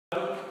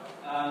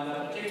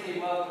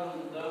especially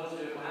welcome those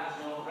who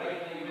perhaps not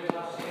regularly with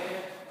us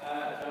here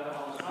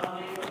on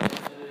Sunday.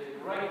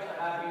 It's great to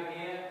have you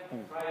here.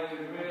 Pray you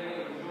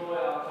really enjoy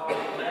our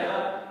time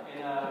together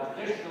in a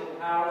traditional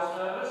carol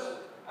service.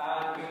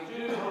 And we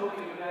do hope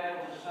you'll be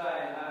able to stay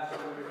and have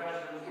some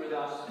refreshments with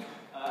us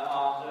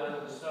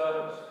after the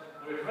service.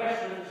 The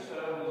refreshments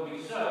will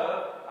be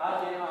served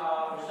out in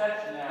our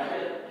reception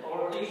area,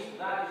 or at least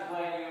that is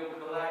where you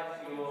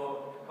collect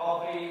your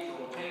coffees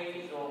or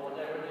teas or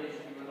whatever it is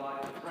you would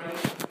like to drink.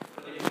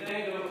 But if you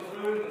then go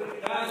through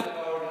down the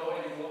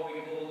corridor into what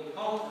we call the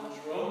conference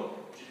room,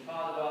 which is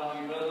part of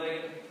our new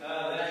building,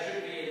 there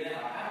should be, I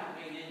haven't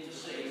been in to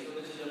see, so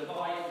this is a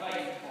by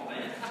faith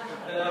comment,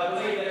 but I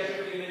believe there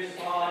should be mince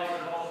pies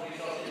and possibly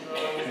sausage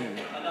rolls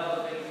and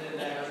other things in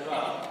there as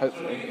well.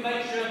 Hopefully. So you can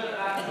make sure that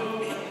that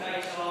movement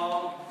takes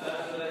on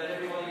so that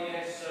everybody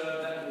gets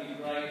served. That would be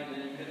great, and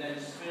then you can then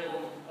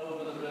spill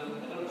over the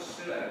building. Don't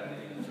spill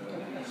everything.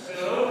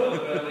 Spill over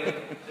the building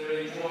to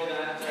enjoy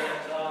that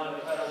time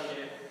of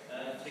fellowship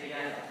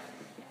together.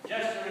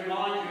 Just to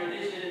remind you,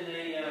 it is in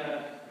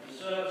the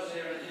service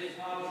here, it is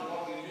part of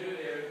what we do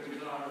here at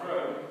Cruzar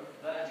Road,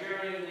 that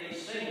during the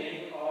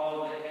singing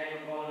of the Came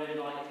Upon a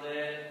Midnight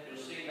Clear,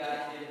 you'll see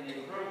that in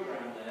the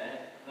programme there.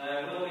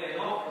 There will be an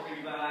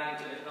offering bag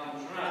that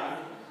comes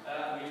round.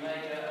 We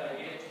make a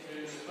gift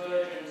to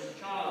Spurgeon's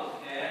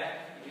Childcare,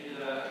 which is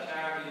a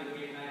charity that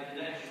we've had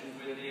connections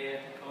with here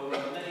over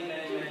many,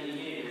 many, many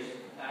years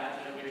at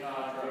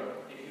Retired Road.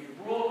 If you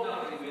brought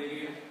nothing with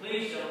you,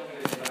 please don't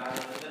feel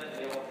embarrassed. Let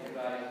the offering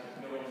bag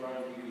go in front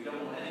of you. We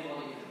don't want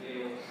anybody to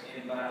feel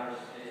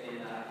embarrassed in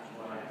that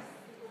way.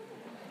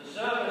 The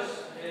service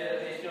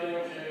is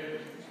going to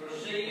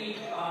proceed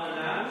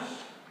unannounced.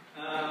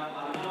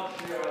 I'm not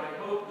sure, I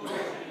hope most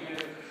of you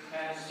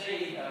can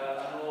see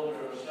an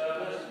order of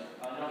service.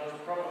 I know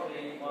it's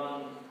probably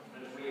one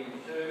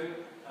between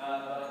two,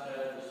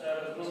 but the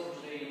service will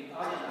proceed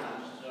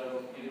unannounced,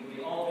 so it will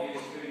be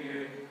obvious to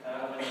you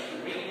when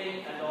it's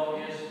reading and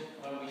obvious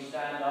when we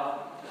stand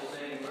up to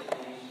sing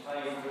these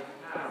favourite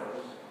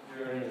carols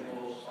during the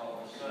course of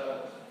the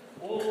service.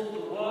 All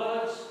the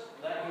words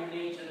that you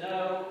need to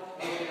know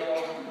will be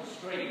on the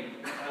screen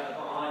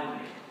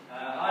behind me.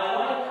 I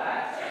like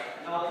that,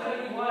 and I'll tell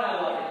you why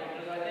I like it,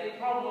 because I think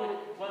probably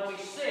when we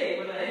sing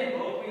with a hymn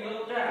book, we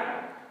look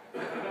down.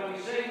 And when we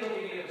sing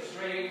looking at the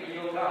screen, we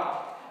look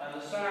up.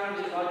 And the sound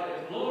is like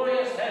a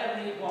glorious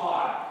heavenly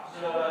choir.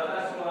 So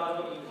that's what I'm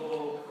looking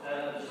for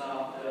this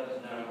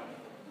afternoon.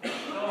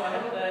 So I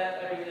hope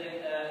that everything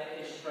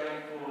is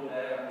straightforward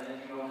there, and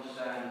then you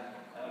understand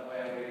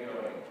where we're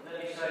going.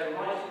 Let me say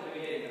right at the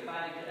beginning,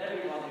 thank you to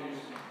everyone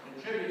who's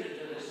contributed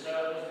to this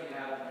service. We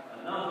have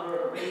a number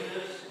of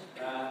readers,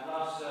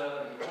 plus the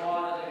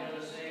choir that they're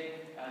going to sing,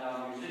 and our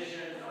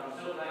musicians. I'm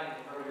so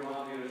thankful for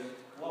everyone who's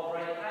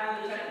cooperated, and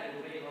the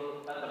technical people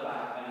at the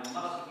back, and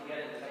mustn't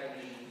forget the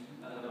technicians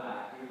at the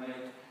back who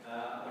make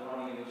the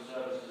running of the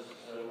services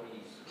so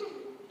easy.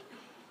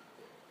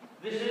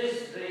 This is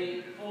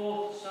the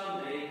fourth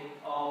Sunday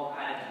of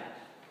Advent,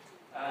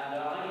 and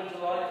I'm going to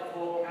light the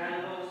 4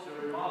 candles to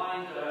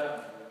remind.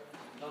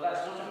 No,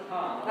 that's not a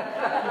pun. I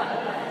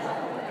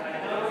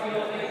know what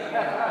you're thinking.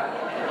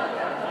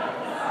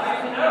 I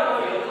know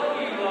what you're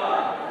looking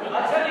like.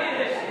 I'll tell you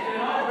this: if you're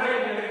not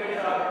regular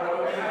with our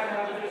program, you have to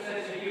have a good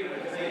sense of humour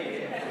to be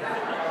here.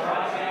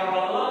 Right, we are a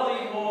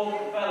lovely, warm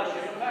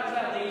fellowship. In fact,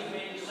 that leads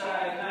me to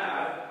say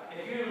now,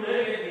 if you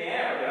live in the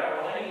area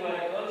or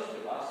anywhere close to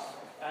us,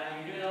 and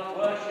you do not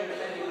worship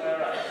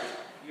anywhere else,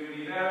 you'll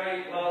be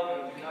very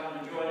welcome to come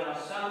and join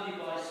us Sunday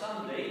by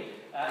Sunday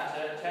at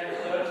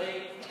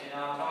 10:30 in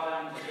our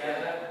time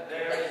together.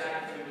 Various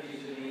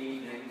activities in the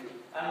evening.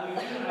 And we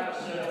do have a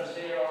service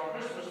here on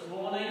Christmas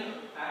morning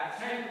at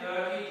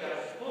 10:30,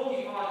 just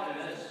 45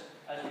 minutes,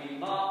 as we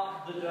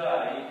mark the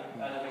day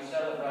as we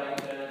celebrate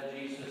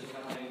Jesus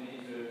coming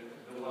into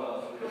the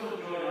world. So come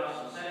and join us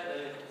and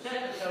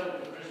set the tone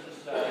for Christmas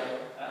Day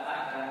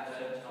at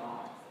that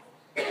time.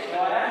 So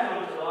I am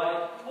going to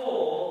light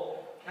 4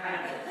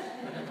 candles.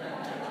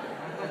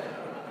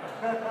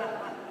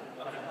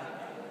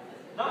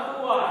 Number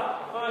 1,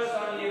 first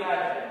Sunday of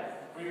Advent.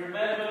 We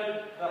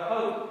remembered the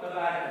hope of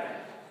Advent.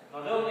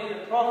 Not only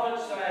the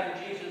prophets saying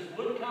Jesus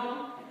would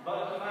come,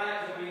 but the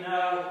fact that we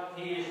know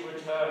he is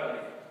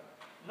returning.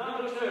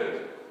 Number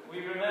 2,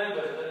 we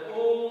remembered that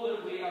all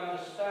that we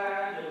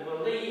understand and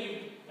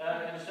believe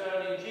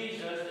concerning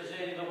Jesus is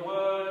in the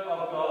Word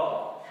of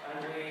God.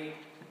 And we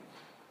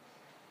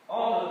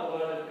honour the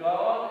Word of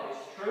God, its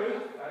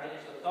truth and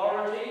its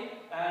authority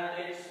and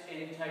its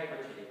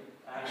integrity.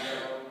 And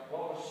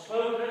what was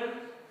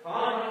spoken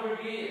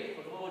 500 years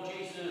before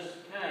Jesus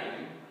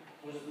came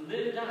was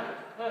lived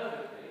out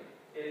perfectly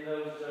in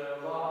those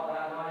that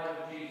life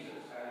of Jesus.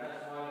 And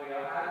that's why we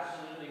are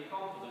absolutely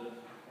confident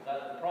that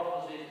the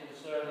prophecies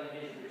concerning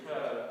his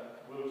return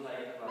will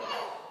take place.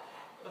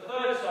 The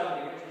third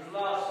Sunday, which was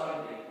last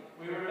Sunday,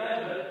 we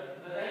remembered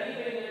that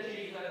anything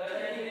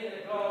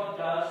that God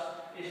does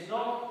is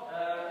not,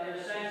 in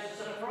a sense,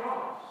 a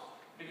surprise.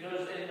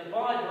 Because in the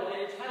Bible,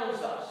 it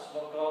tells us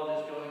what God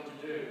is going to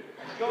do.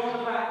 And John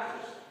the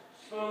Baptist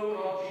spoke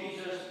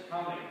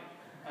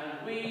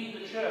And we,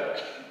 the church,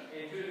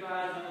 in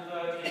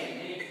 2013,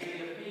 need to be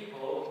the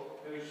people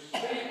who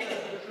speak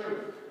of the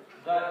truth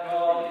that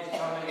God is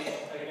coming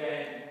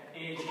again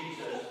in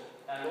Jesus,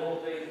 and all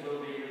things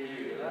will be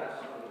renewed. That's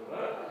something to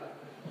work.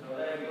 So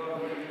there we go.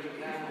 We're going to do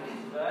the candles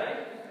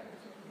today.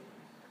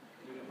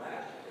 Do the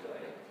match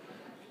today.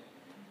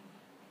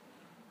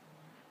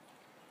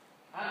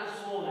 And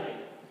this morning,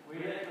 we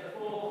lit the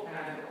fourth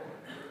candle,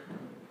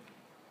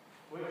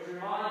 which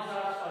reminds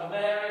us of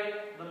Mary,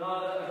 the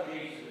mother of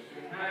Jesus,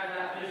 who had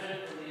that vision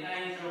from the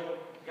angel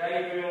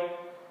Gabriel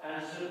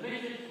and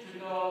submitted to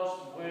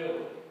God's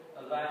will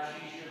that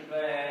she should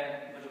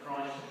bear the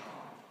Christ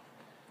child.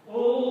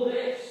 All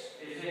this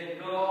is in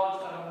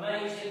God's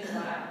amazing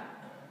plan.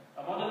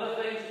 And one of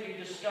the things we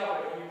discover,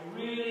 if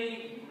you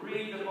really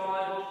read the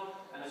Bible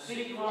and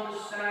seek to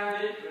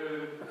understand it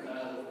through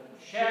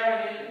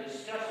sharing it and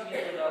discussing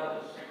it with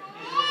others, is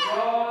that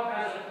God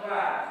has a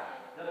plan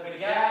that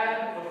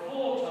began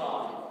before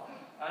time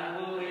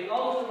and will be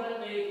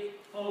ultimately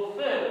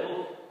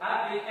fulfilled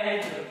at the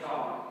end of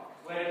time,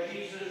 when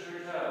Jesus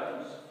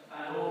returns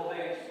and all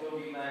things will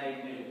be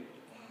made new.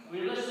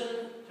 We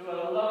listen to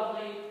a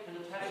lovely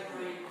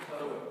contemporary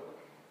poem.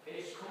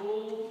 It's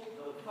called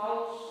The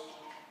Pulse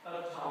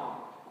of Time.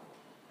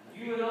 And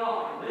you and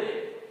I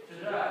live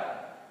today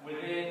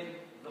within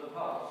the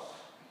pulse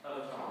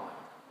of time.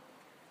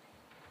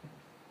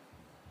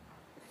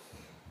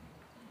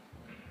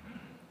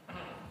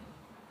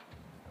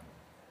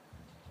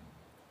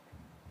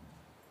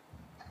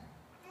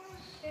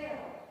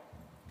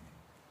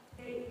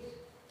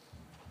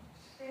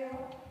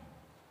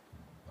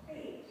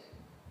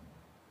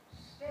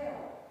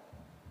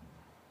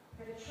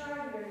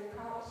 Triune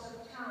pulse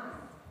of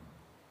time,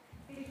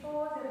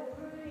 before the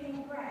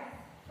brooding breath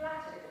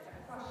fluttered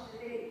across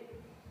the deep,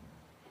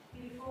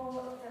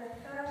 before the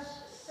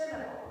first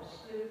syllables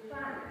flew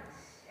planets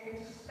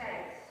into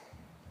space,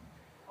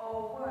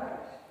 or word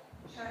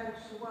turned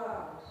to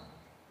world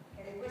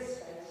in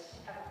whispers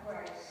of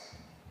grace.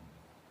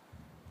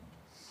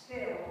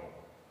 Still,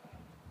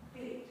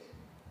 beat,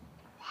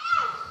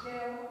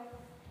 still,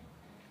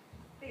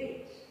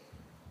 beat,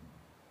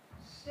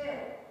 still.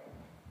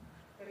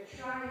 The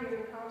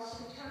triune pulse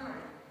of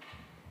time,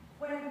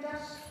 when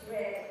dusk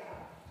reared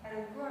up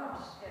and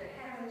grasped at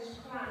heaven's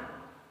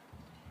crown,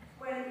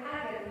 when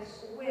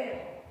Adam's will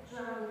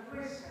drowned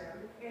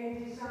wisdom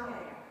in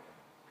desire,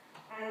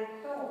 and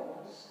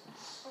thorns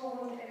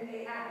spawned in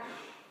the ash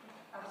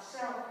of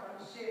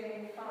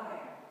self-consuming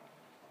fire.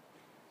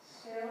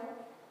 Still,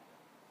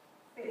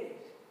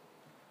 beat,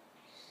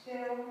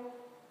 still,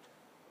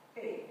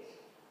 beat,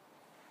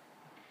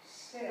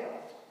 still.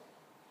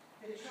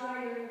 The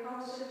triune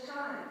pulse of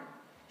time,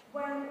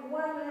 when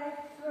one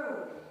left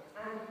throne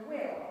and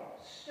will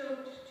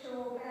stood to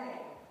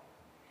obey,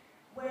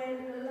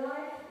 when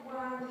life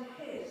wound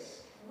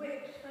his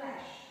whipped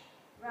flesh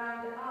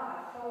round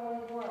our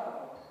thorn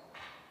world,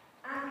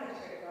 and let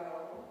it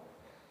roll,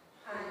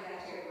 and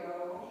let it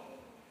roll,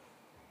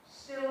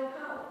 still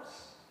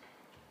pulse,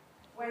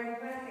 when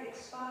breath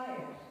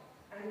expired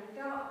and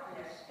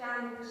darkness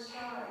damned the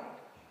sky,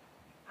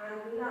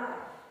 and life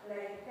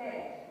lay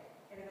dead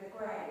in the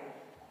grave.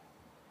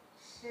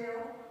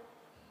 Still,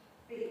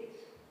 beat,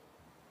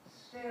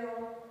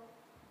 still,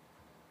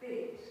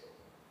 beat,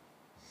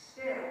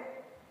 still.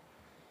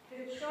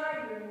 The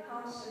triune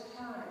pulse of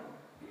time,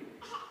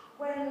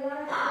 when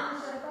life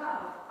comes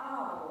above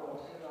our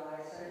world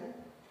horizon,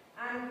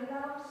 and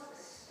love's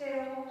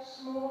still,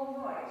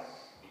 small voice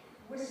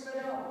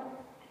whispered on,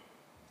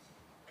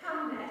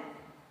 come then,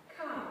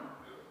 come,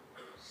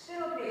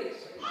 still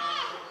beats the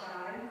pulse of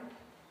time,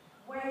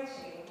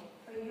 waiting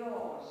for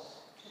yours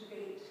to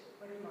beat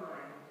with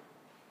mine.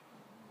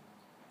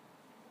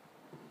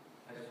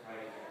 Let's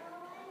pray.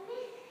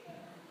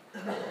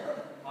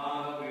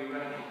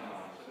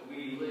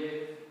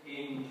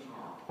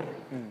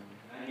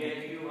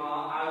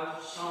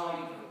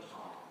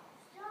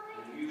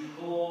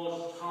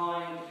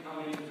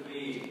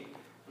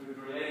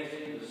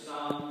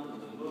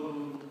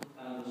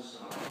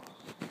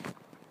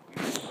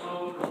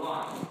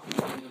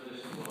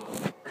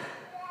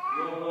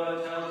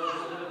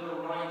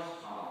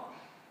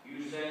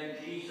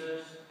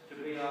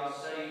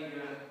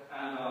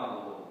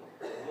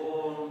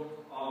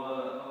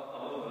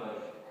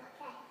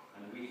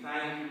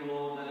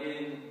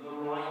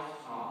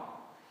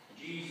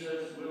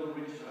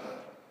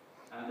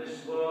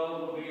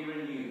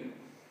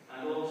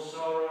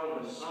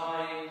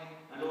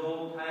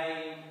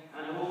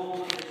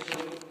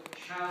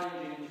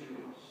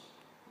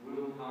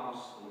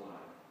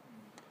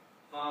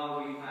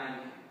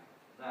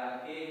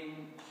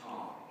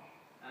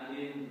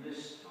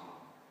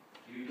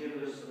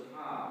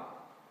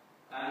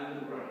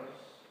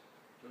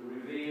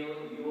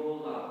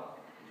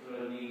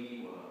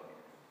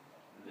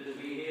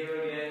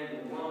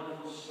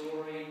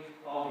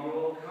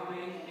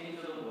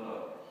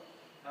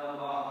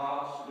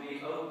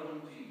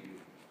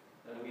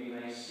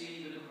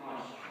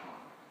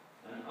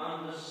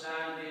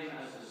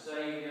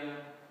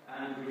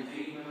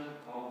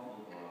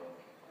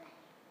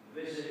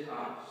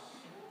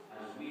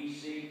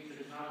 seek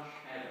to touch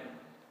heaven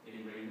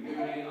in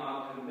renewing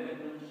our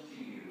commitment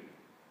to you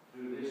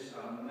through this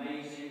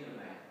amazing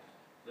event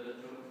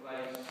that took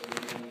place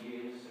so many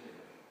years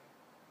ago.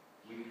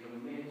 We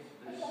commit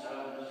this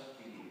service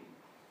to you.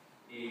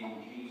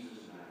 In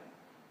Jesus' name.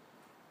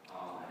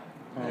 Amen.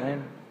 Amen.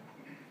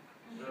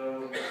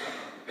 So,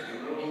 we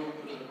move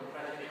to the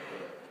prophetic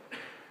word.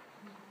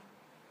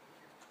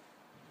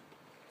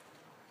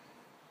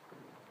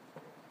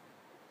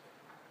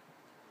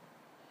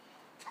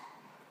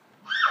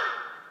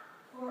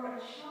 For a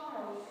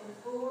child is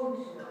born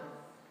to us,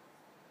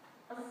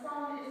 a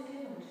son is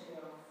given to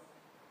us.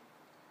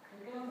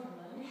 The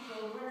government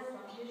will rest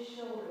on his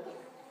shoulders,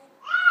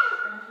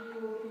 and he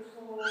will be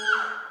called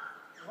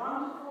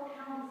Wonderful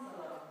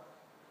Counselor,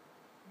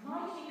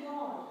 Mighty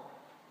God,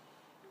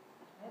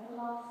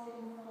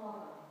 Everlasting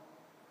Father,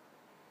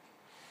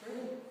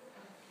 Prince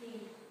of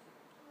Peace.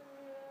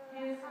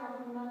 His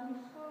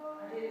government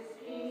and its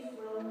peace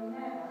will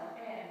never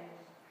end.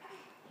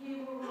 He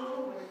will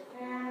rule with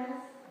fairness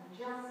and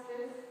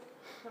justice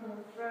from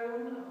the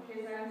throne of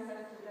his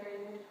ancestor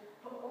David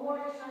for all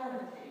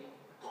eternity.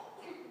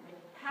 The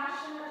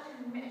passionate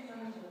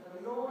commitment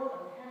of the Lord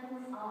of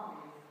heaven's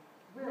armies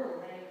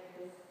will make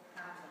this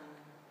happen.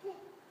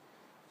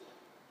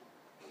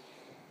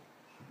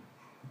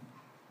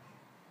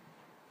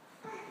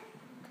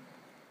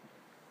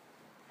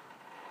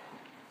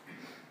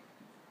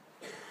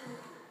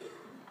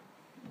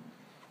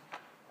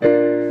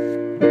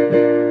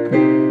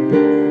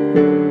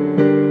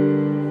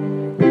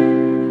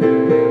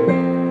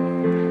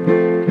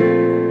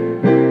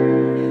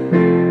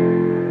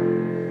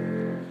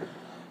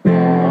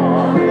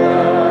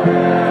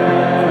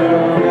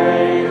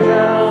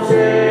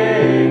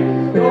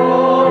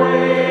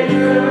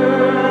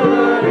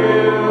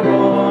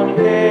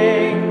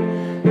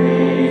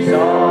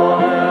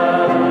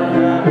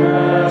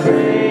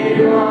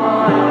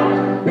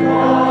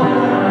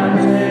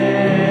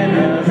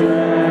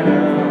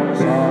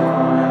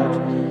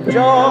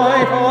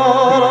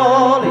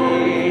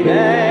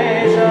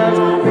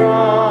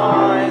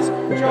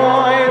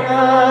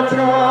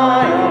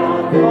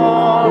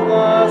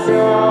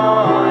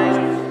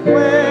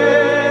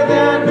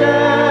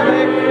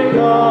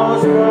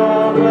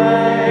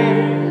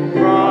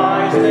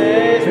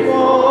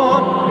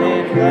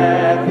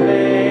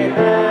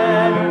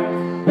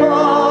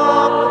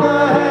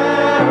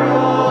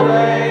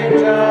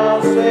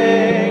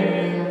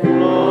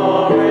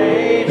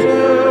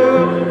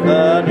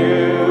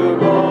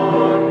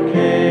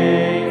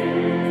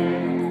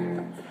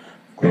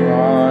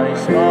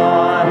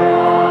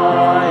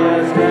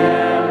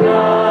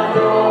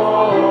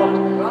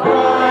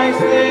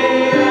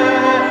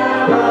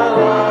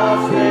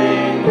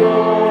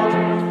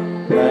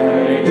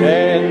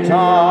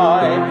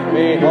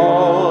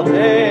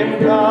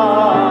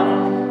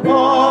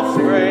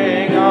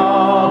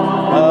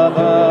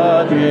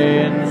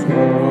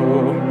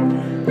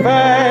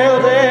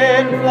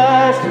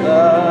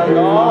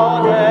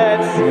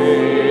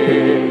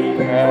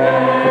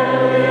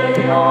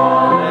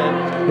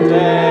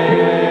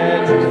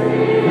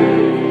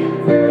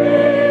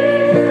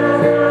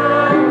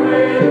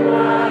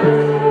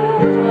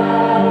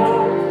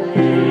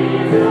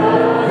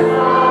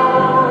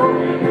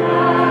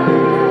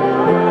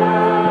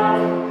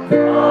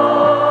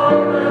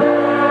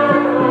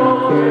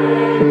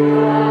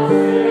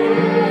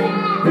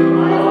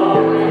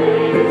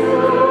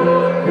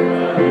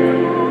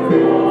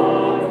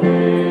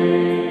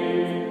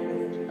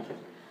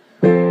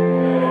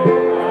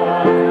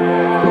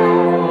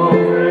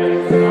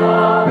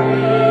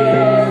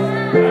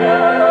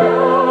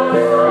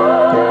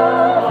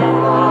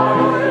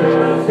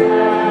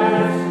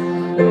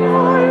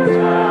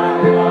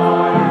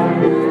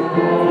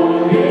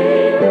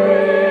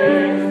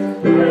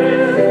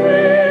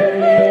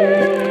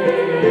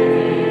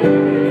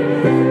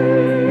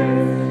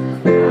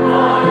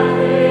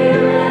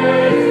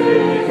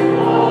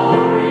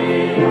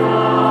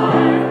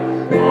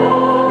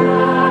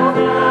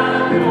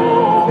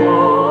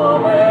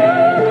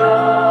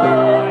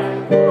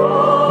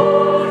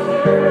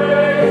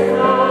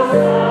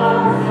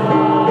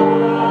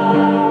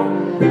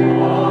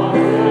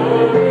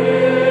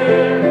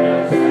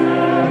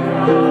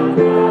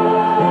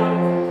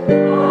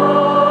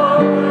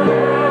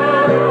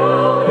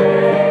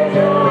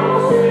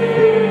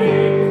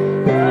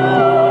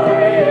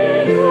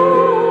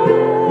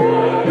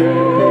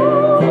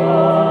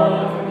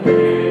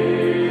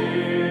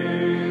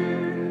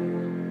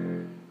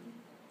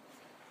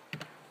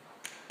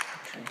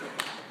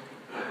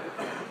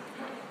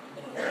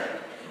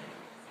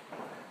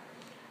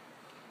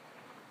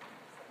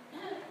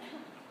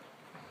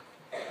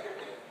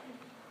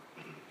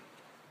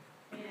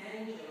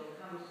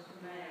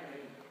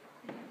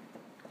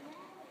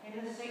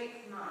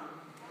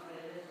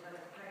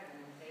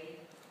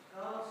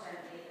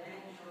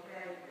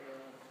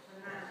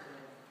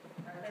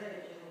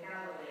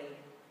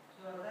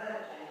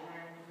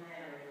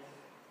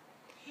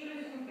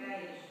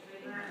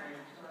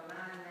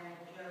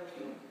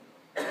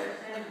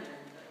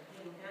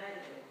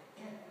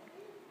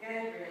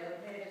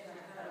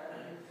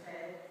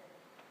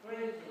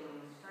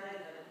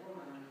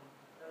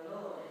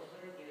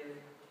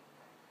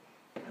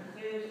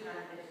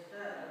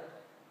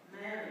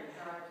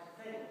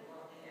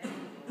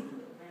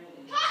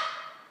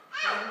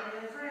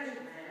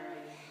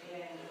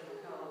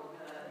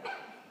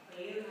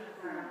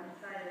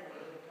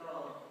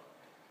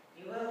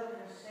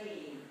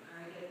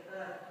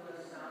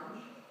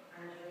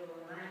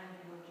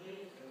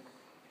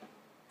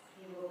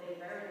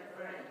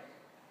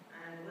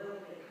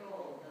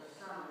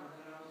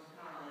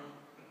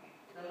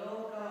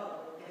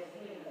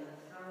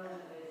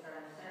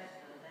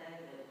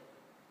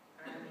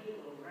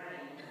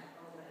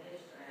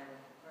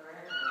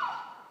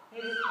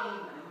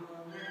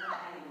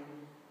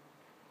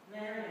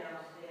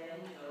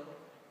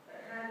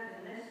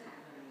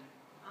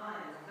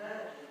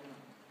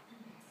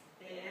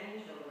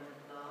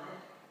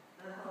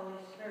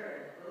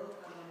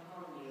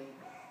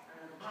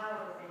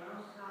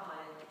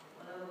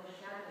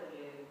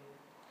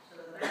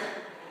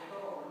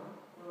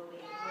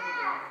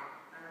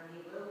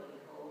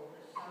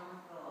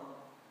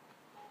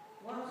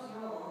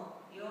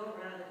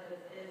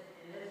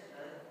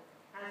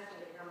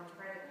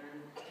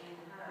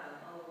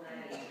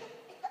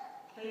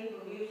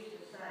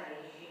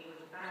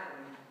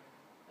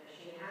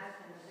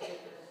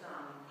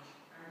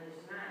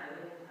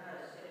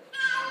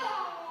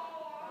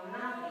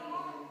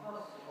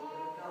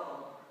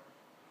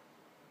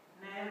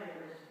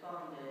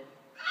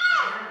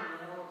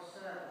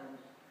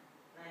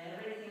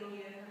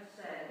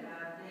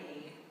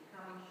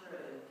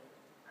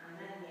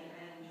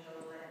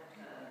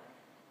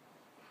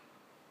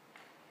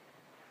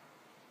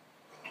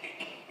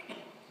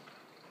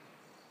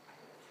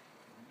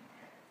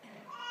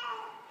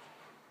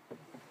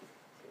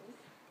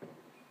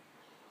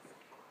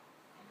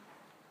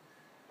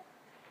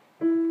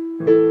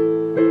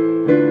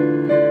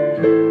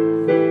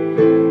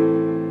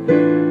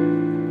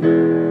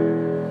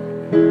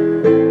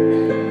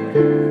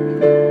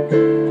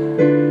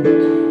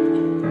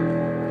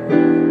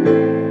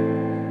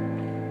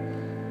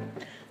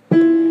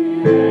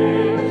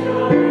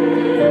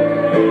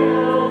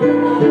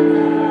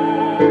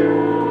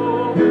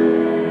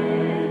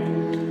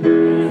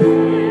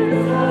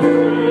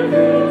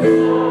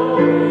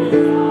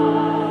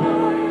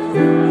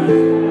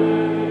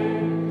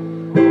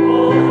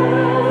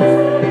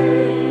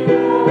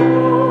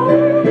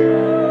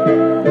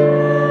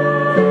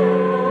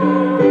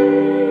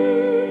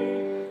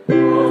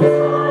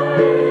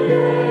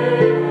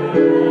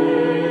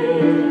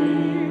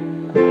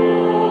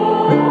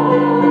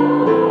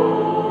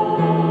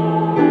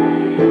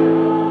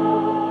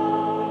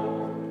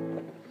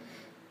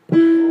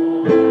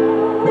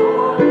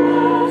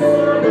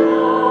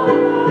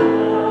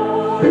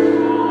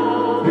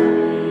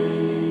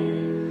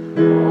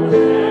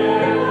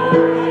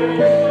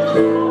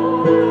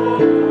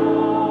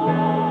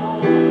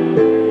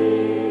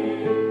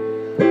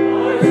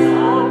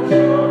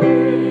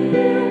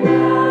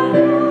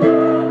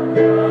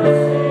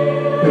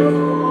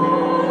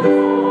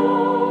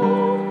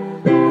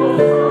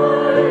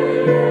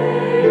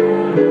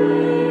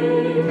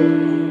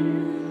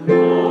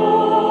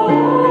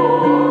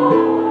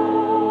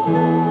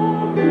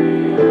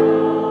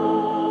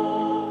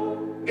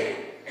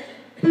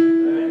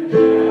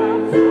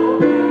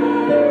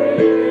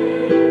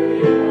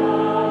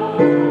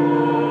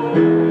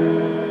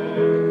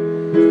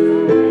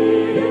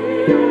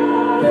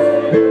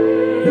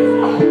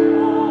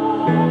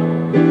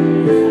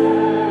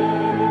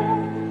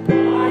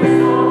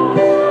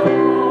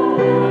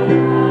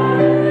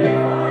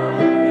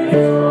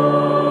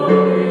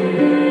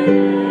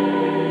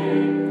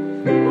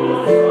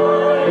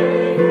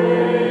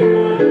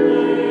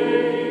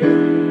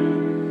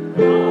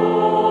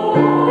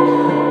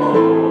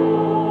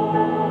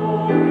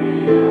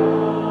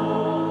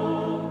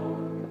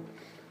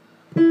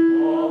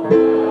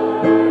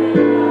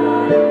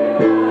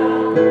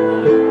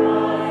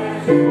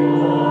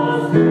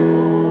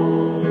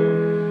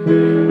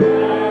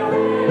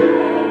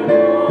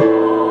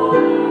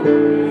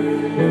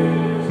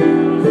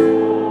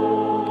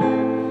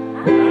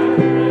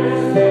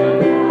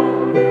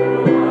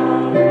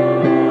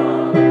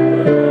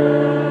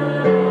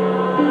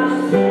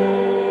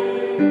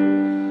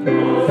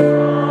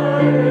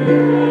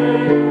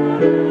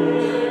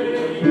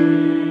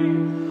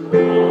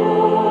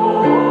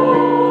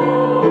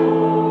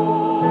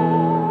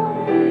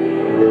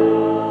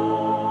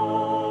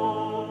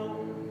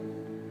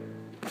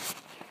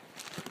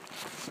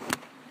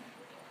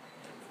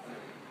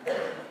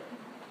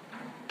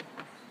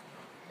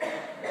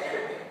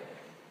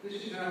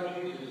 This is how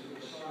Jesus, the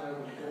Messiah,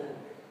 was born.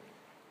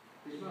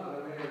 His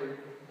mother, Mary,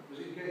 was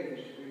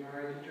engaged to be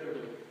married to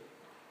Joseph.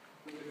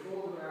 But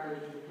before the marriage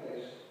took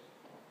place,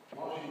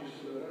 while she was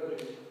still a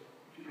virgin,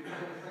 she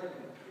became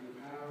pregnant through the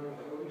power of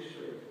the Holy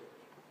Spirit.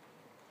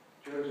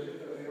 Joseph,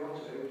 her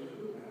fiancé, was a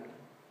good man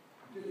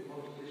and didn't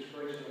want to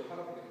disgrace her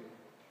publicly,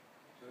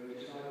 so he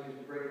decided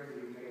to break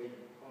the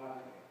engagement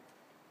quietly.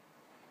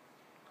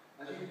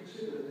 As he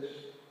considered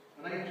this,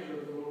 an angel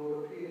of the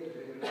Lord appeared to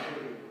him in a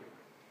dream.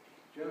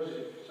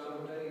 Joseph, son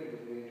of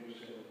David, the angel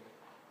said,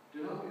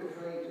 "Do not be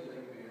afraid to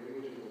take Mary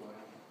as your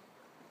wife,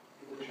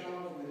 for the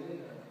child within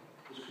her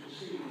was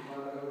conceived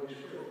by the Holy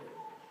Spirit,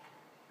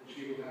 and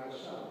she will have a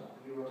son,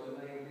 and you are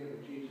to name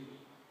him Jesus,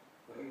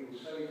 for he will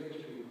save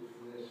his people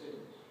from their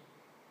sins."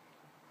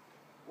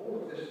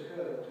 All of this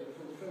occurred to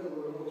fulfill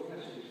the Lord's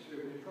message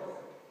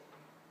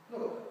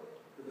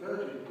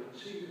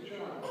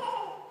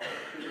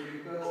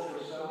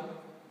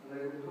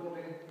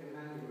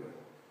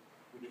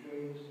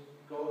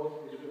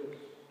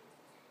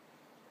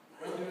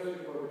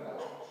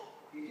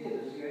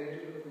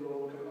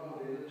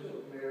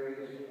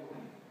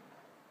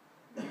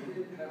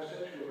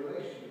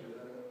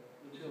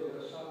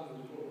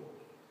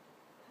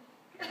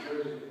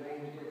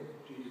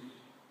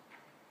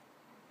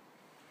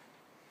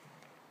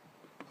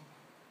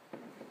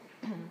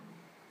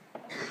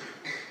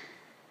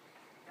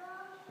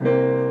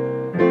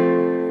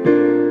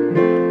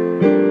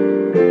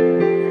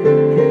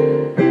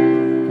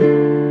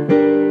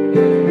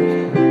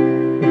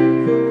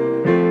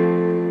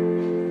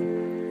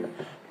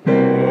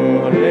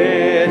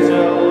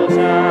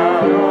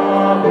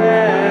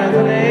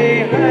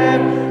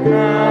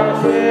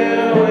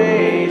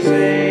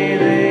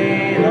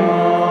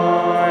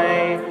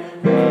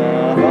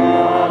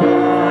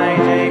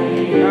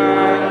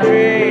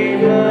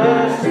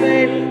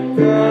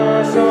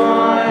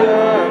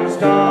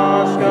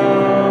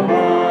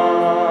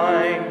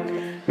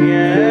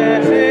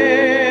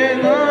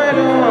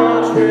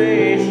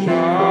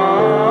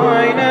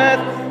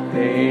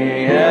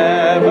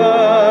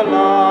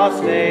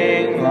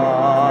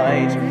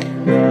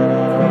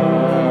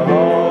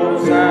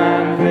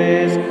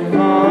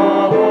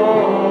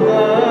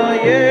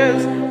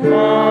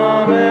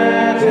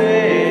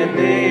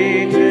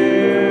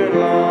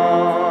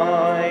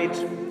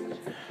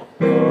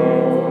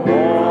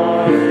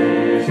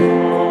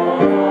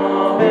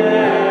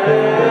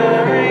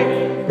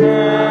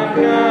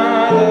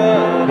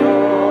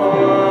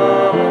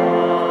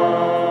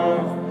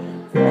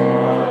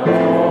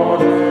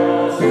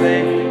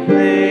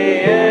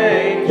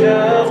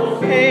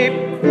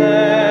keep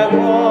their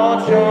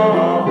watch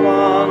of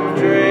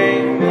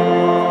wandering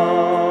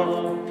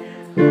love.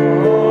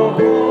 Oh,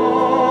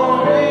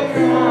 calling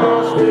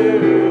us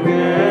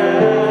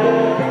together,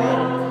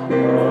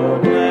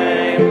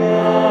 proclaim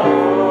the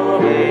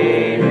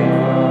holy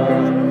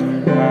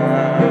birth,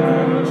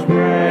 and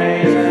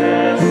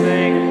praises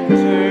sing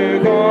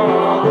to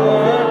God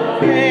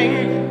the King,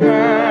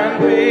 and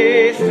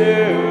peace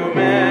to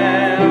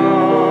men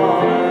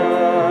on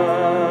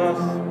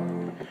earth.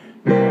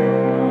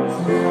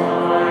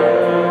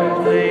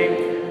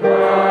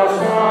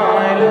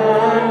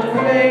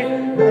 Silently,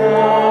 the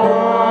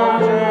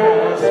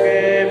wondrous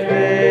gift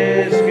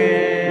is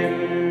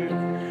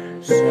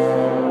given. So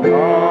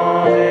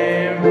God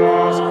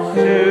imparts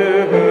to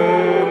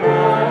human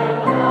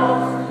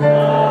hearts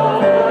the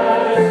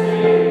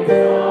blessings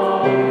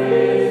of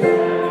His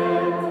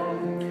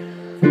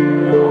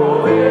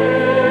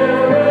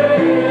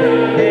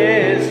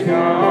is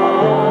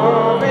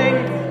coming,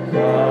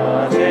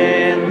 but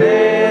in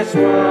this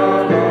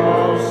world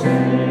of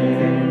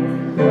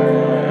sin,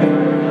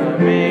 where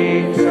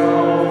meek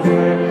souls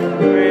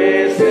will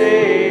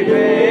receive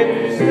Him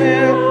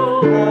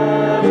still, the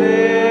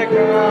dear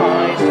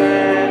Christ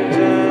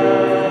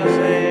enters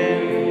in.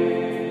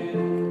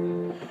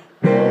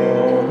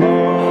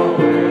 Oh,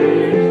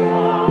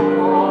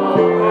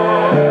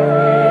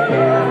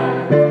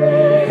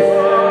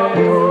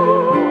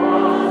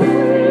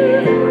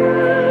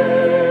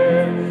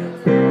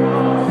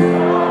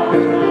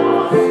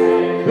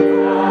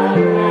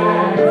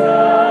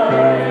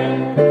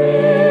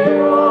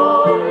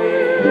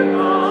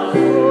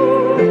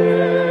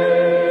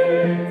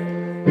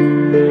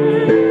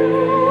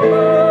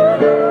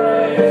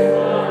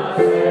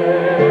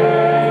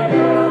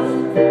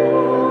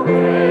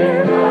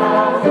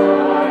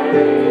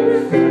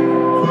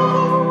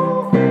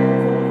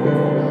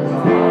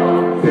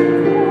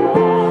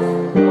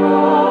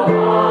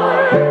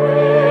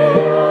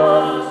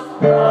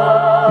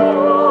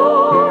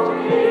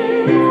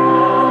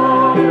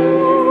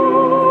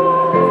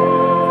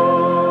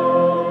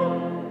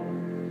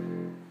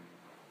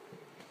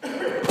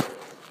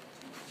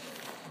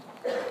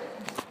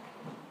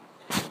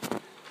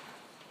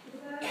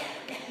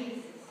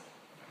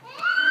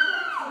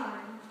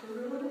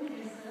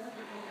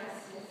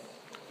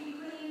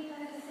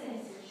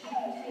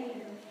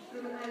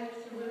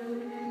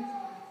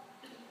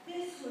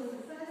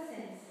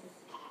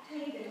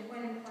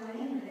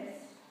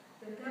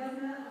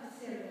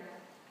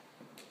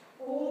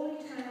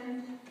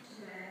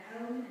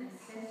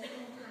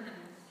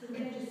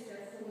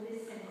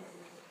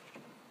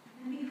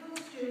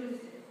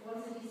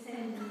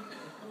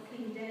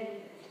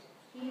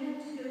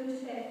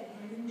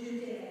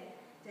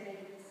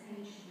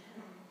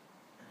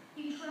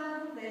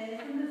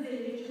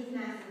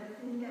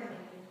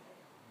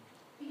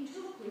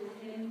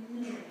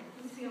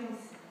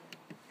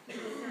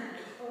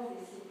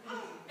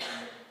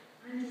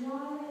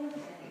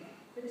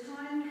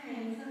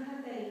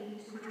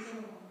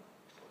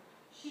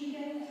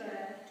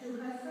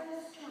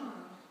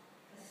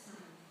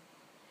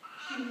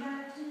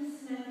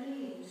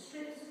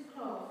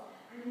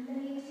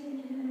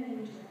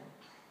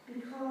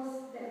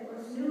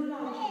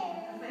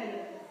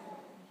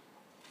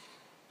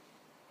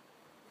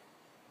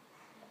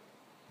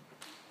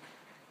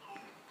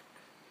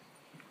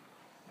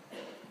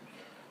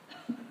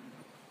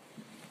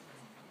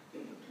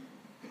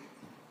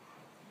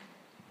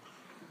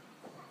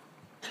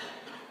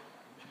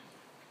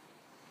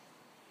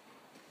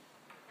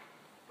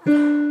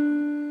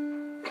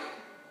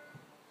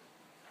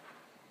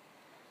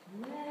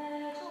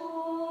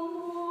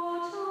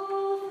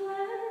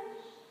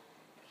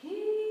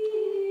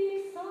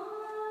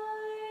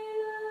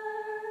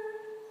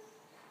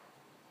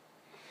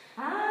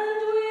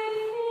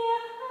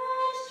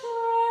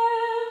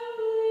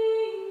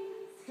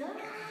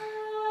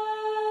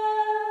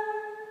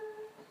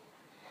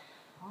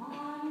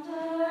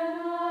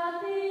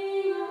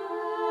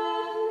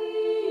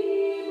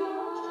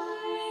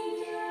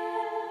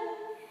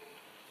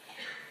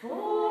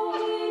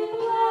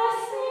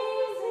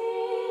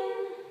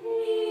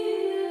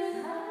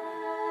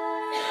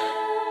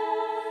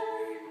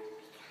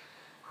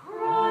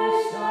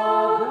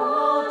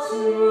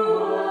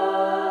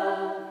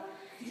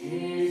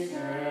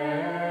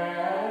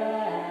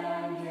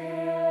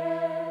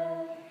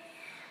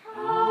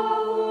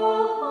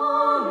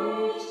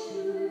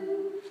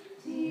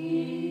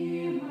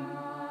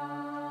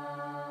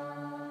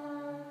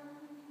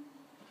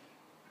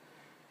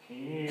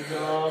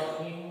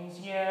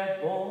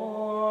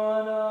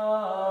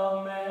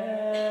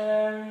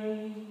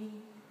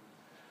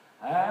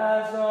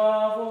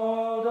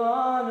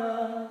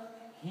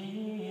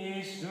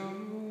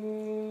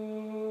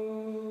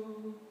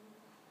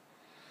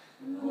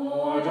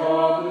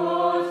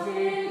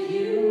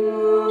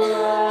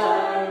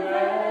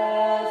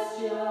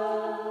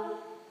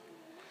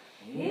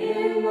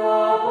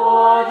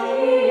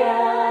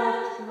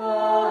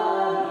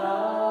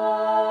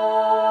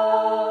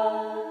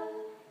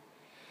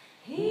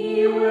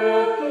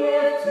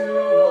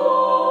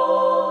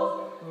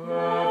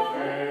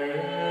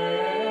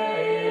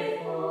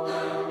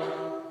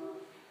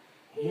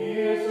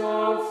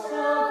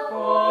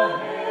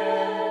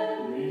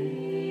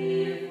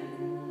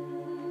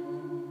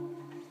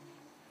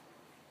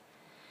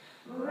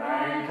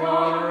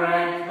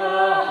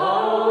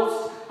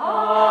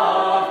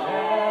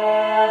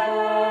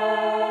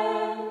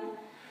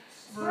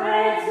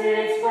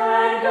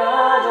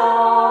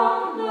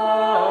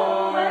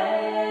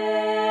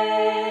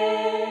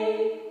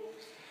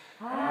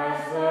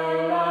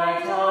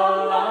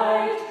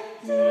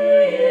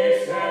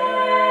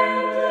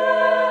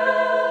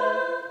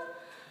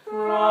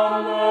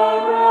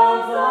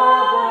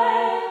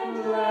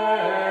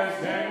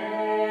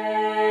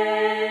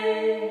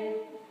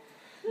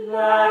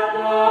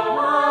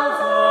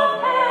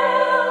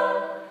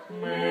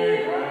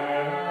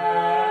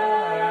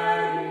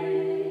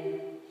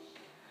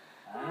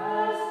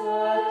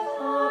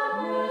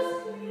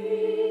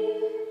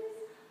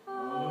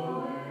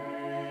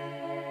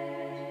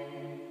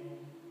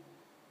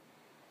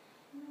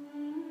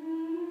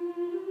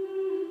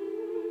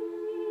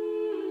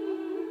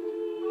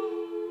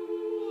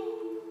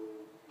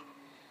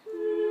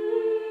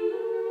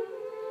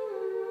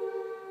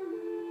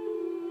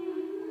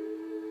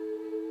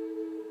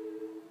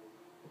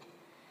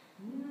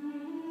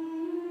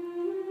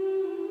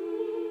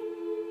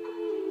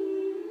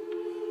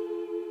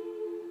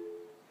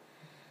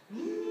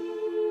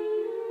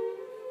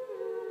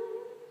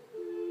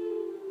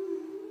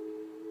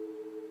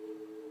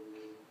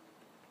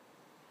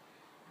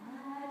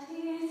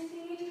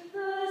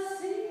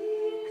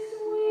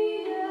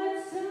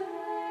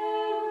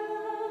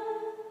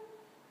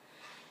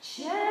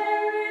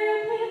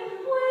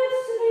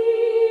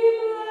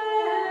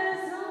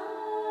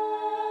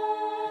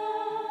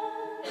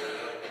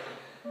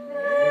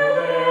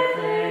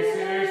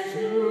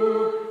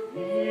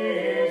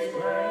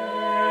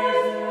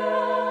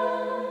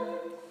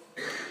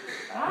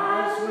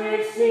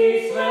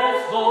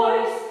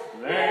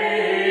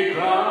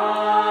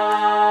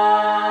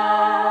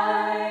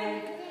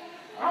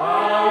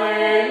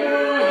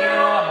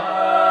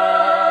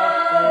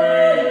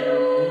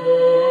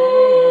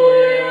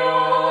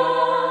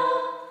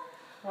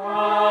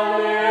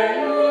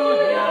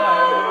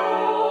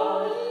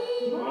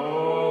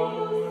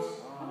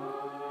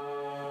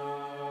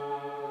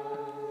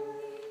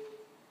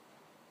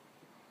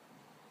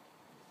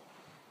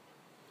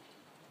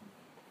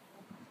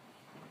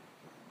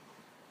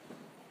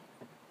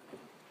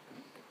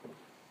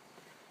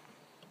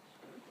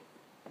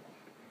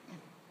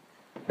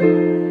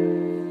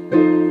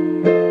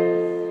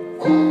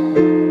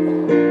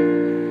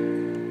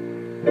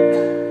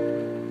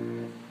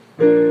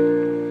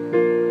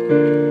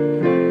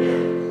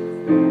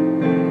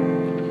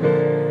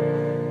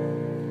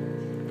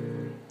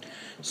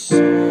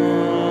 Silent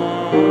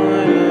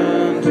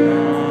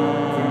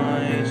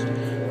night,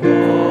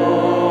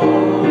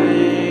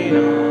 holy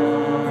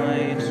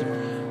night,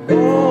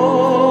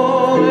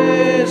 all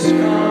is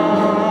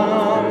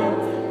calm,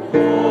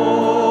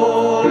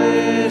 all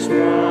is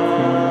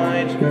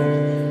bright.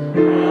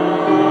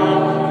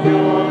 Round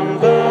yon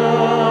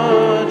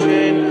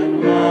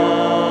virgin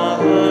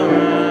mother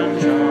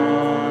and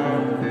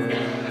child,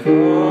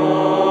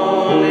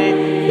 holy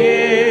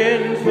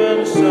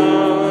infant,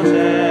 so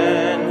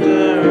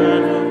tender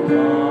and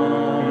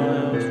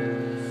mild.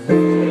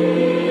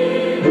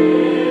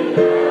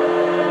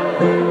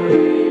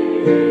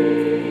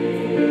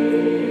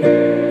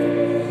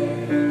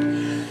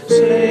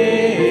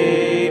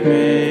 Sleep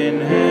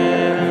in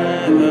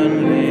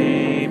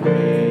heavenly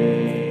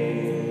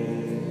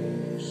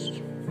peace.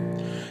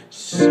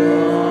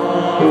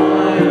 Silent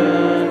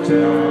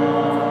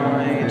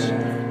night,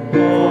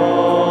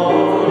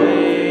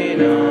 holy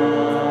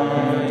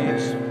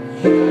night.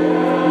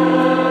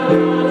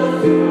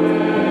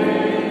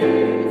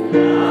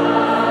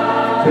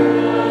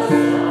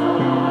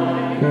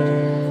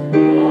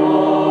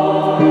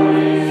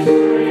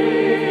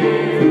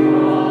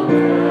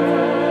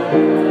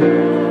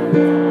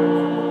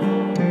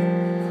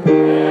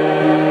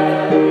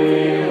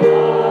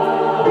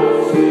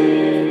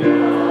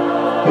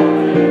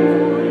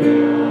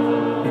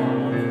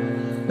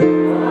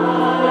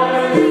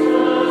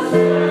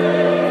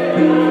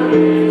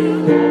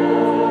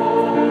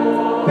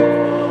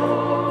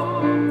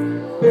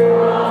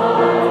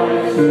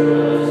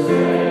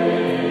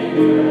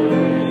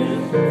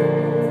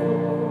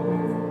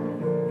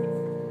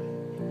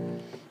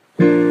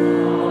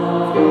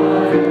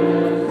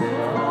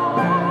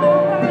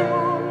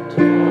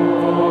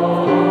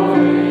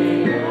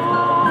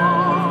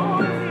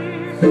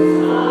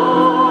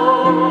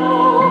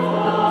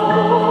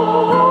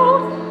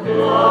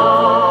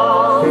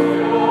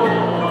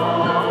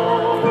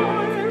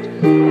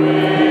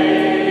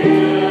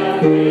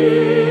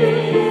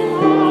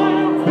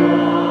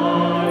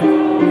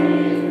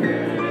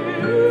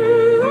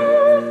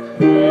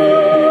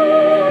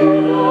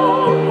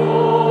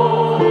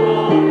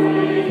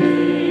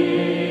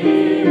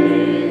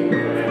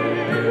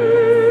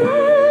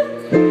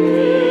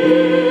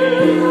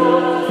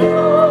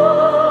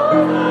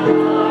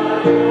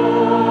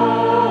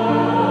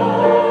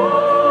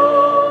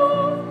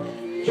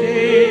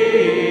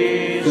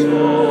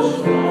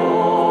 Jesus,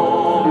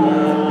 Lord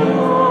and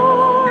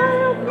Lord.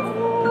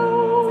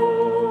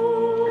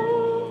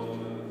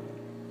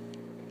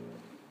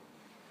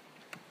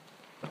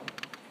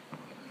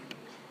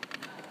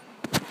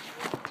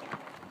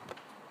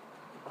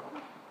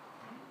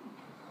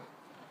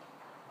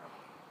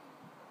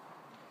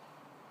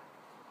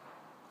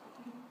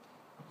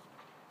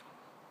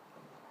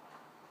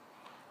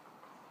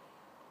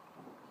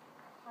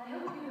 I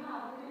hope you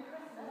have a good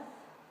Christmas.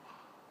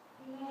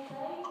 You may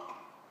say,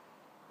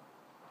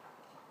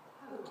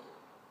 hope.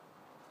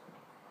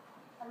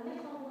 A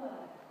little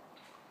word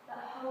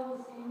that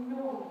holds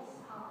enormous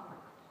power.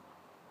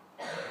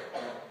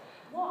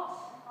 What,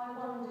 I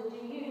wonder, do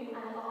you and I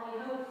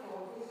hope for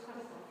this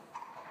Christmas?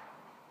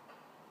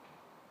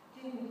 Do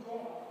we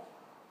dare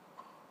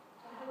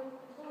to hope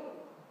at all?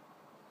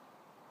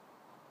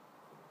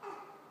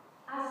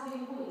 As we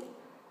weep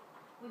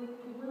with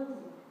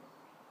bewilderment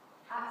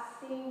at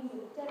scenes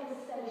of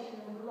devastation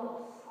and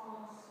loss on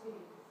our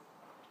screens,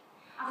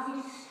 as we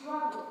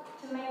struggle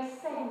to make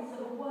sense of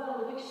a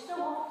world which so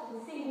often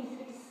seems to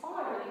be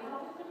spiraling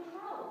out of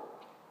control,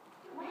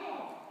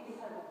 where is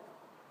hope?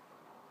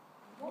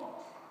 What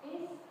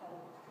is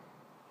hope?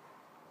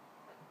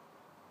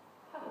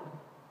 Hope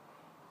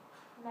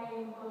lay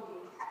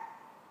embodied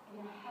in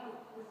a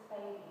helpless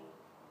baby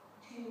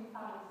 2,000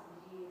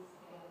 years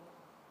ago.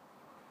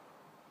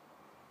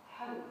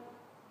 Hope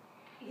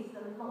is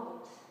the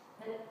light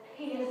that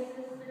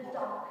pierces the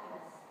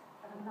darkness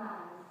of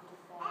man's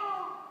despair.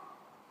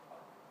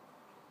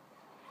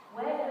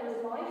 Where there is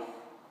life,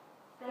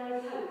 there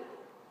is hope,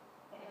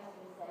 it has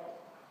been said.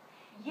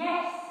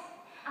 Yes,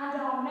 and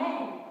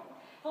amen,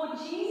 for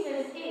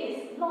Jesus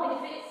is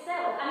life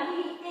itself, and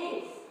he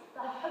is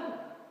the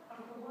hope of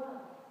the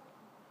world.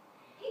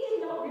 He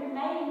did not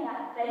remain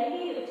that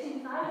baby of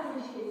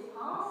 2,000 years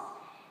past.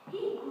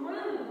 He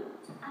grew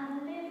and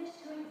lived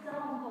to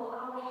example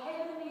our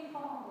Heavenly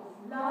Father's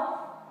love,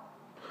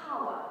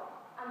 power,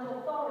 and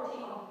authority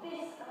on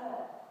this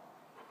earth.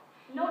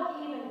 Not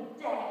even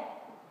death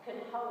can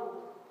hold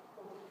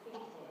or defeat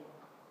him.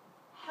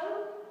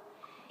 Hope,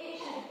 it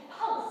should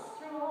pulse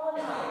through our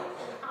lives,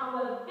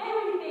 our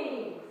very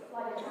beings,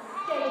 like a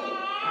steady,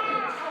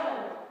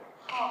 eternal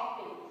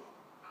heartbeat.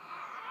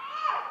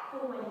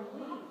 For when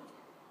we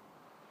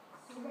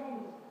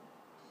surrender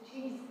to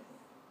Jesus,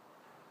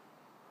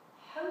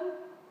 hope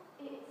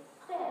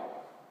itself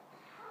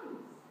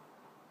comes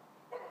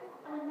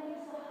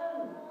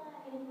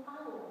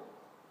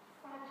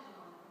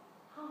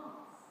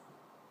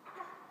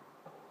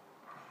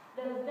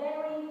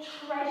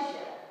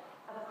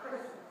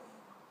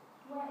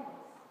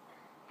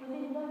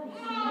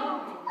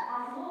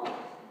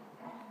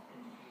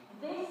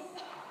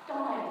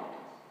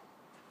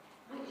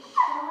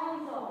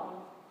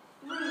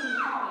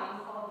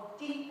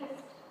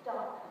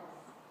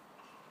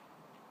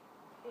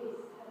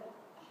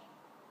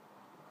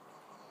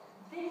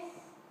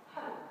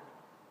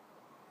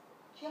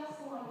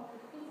just like the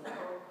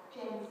physical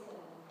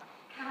gemstone,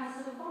 can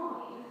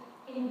survive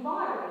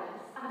environments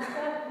and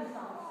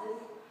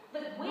circumstances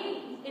that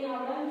we, in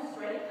our own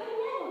strength, could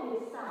never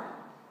withstand.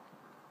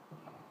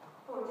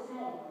 For its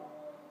name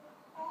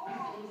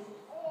is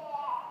Jesus,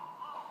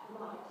 the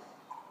light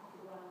of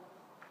the world.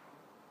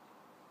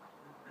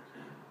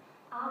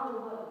 Our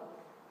world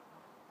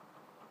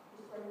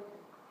is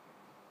broken,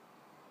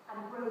 and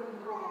broken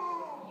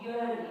hearts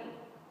yearning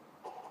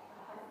for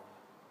hope.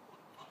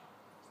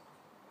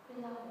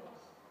 Beloved,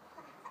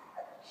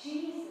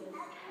 Jesus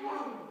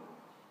came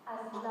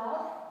as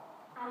love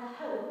and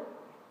hope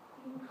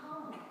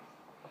incarnate,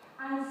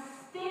 and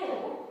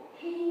still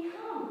he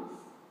comes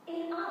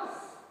in us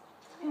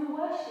who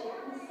worship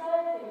and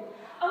serve him.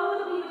 Oh,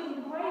 that we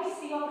would embrace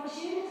the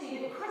opportunity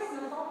that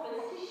Christmas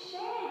offers to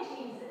share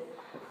Jesus,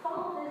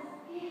 Father's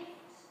gift,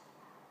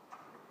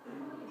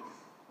 light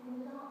in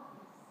the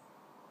darkness.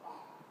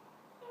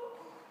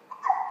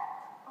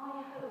 I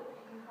hope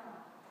you have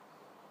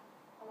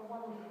a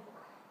wonderful,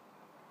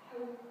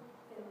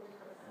 hope-filled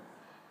Christmas,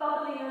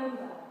 bubbling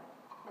over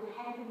with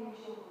heavenly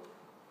joy,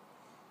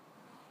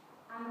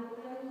 and with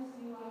those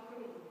who are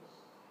privileged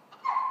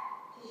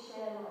to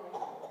share life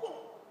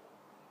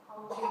are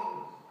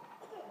warmed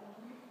and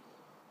moved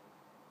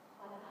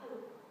by the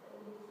hope that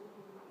lives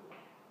within you.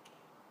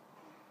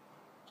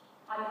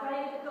 I pray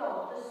that God,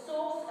 the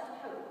source of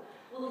hope,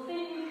 will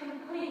fill you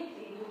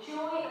completely with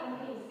joy and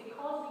peace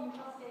because you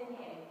trust in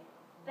him.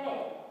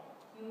 Then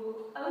you will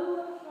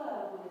overflow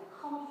with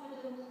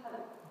confident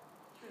hope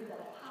through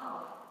the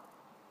power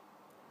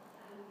of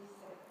the Holy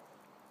Spirit.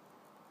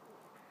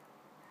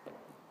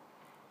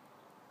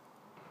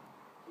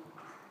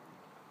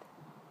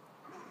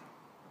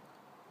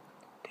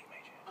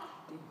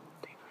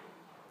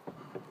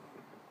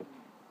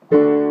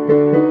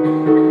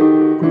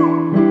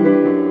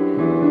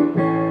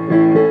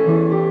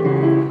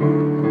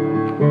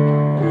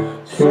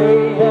 See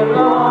him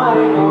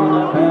lying on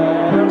a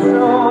bed of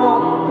straw,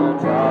 the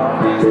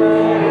child is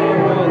laid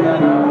with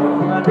an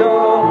open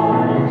door.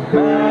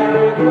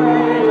 Mary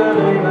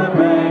cradling the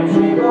babe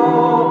she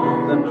bore,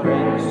 the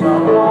Prince of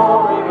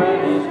Glory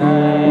read his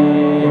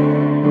name.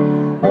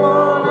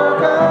 Oh, now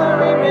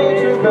carry me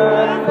to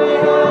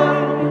Bethlehem,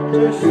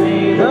 to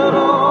see the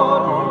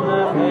Lord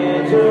appear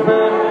to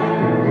men.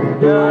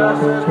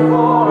 Just as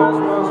poor as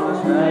was the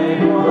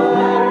stable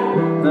then,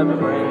 the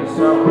Prince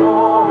of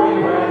Glory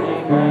when he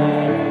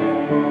came.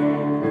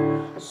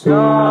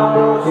 Star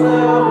of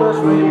silver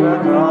sweep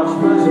across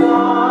the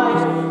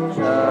skies,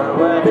 show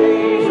where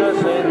Jesus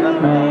in the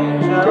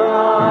manger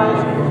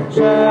lies.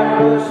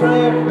 Shepherds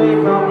swiftly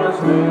from your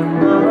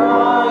stoop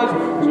arise,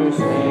 to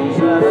see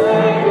the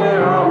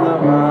Saviour of the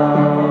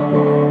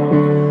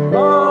world.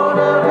 Oh,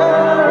 now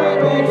carry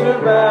me to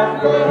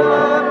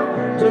Bethlehem,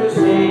 to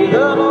see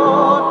the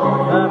Lord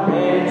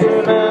appear to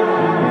men.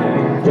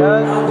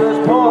 Just as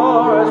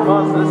poor as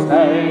was the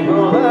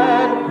stable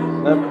then,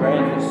 the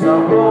Prince of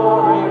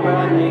Glory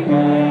when he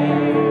came.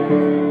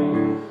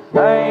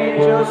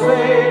 Angels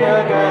sing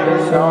again a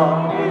song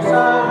you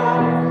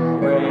sang,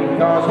 bring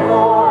God's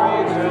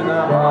glory to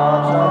the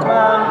heart of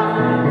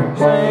man.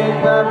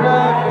 Sing the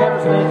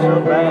Bethlehem's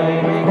little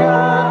baby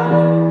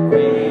can,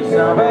 be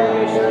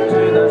salvation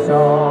to the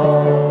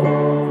soul.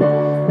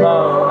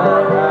 Oh,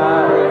 now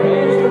carry me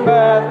to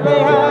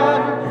Bethlehem,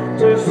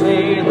 to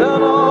see the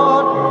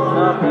Lord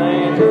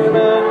appear to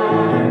men.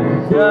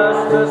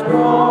 Just as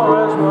poor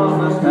as was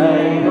the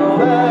stable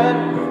then,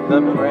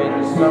 the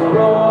Prince of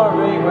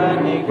Glory when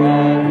he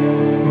came.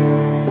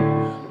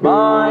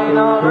 Mine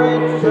are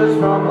riches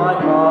from thy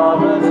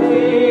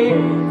poverty,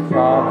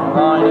 from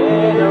thine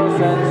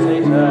innocence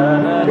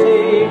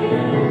eternity.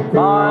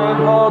 Mine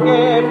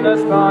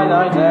forgiveness by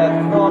thy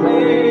death for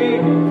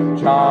me,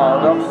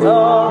 child of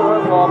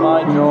sorrow for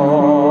my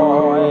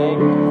joy.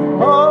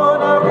 Oh,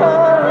 now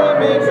carry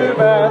me to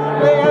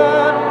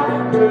Bethlehem,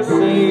 to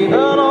see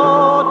the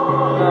Lord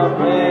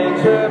appear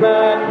to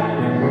men.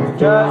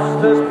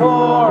 Just as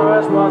poor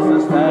as was the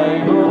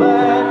stable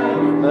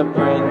then, the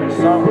Prince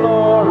of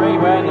Glory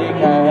when he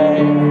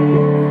came.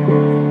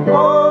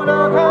 Oh,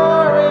 now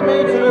carry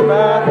me to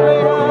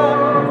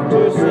Bethlehem,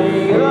 to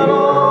see the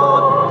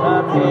Lord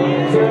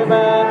appear to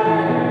men.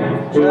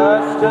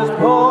 Just as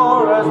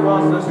poor as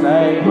was the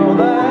stable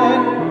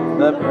then,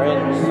 the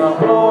Prince of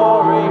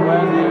Glory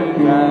when he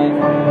came.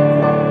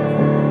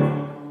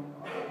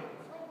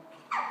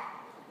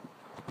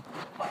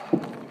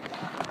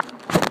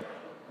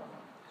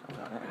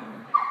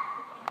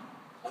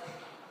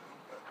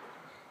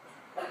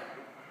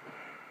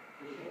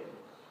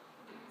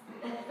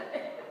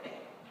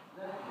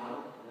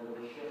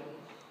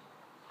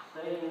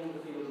 Staying in the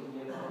field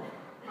nearby,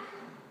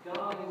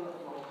 guarding the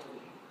flock of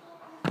sheep.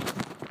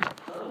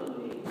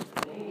 Suddenly,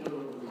 an angel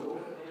of the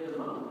Lord appeared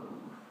among them,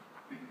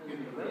 and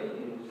the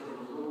radiance of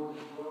the Lord's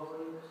glory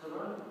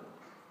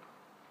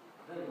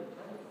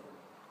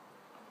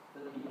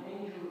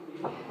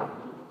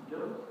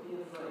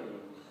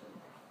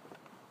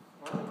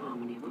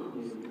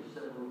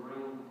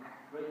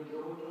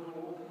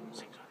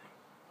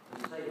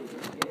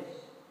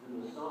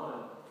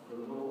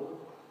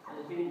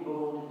been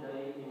born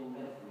today in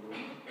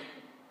Bethlehem,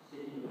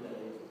 city of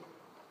David,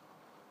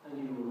 and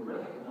you will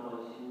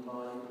recognize him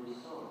by his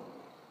sign.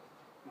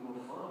 You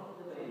will find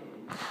the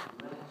baby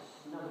wrapped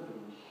snugly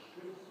in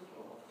strips of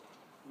cloth,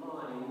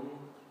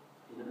 lying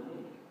in a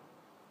manger.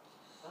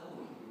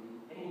 Suddenly,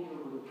 the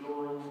angel was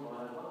joined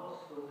by a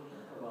vast host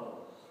of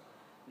others,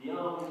 the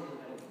armies of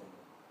heaven,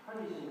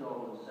 praising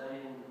God and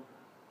saying,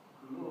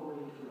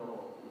 "Glory to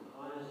God in the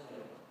highest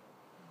heaven,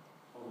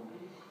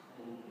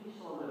 and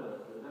peace on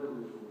earth for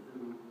those with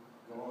whom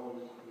God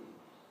is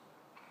pleased."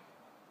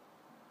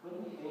 When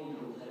the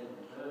angels had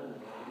returned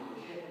home,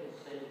 the shepherds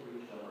said to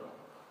each other,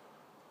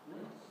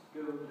 "Let's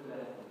go to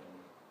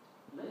Bethlehem.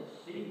 Let's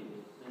see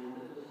this thing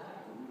that has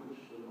happened,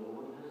 which the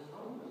Lord has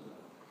told us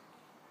about."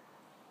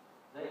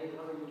 They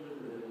hurried to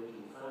the village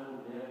and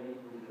found Mary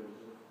and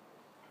Joseph,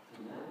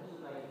 and there was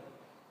a baby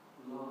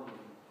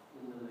lying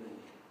in the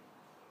manger.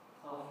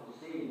 After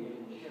seeing it,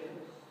 the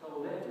shepherds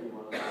told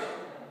everyone what had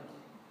happened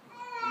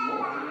and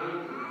what the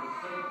angel had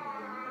said to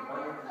them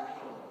about the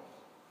child.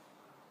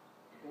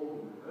 All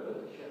who heard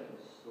the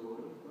shepherds'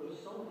 story were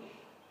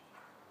astonished,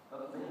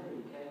 but Mary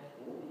kept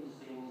all these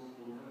things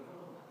in her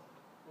heart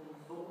and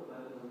thought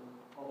about them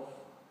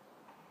often.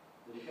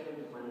 The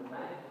shepherds went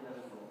back to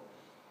their flocks,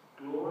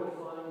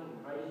 glorifying and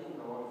praising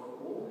God for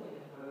all they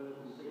had heard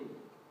and seen.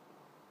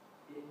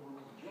 It was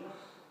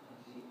just as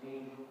the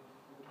angel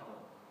had told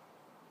them.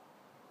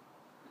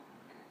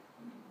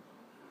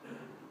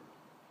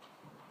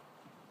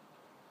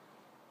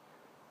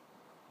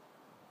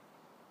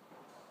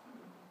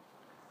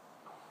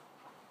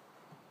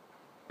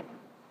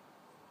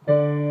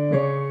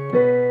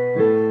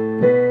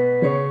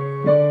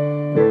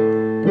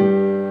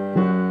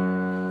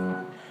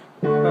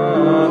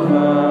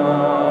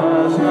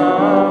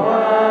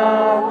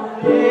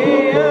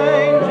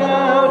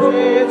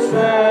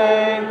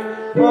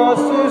 Was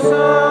to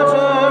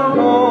certain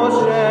poor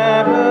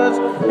shepherds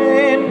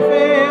in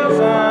fields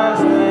as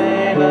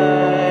they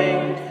lay,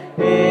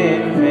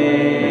 in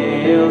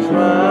fields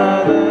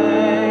where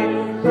they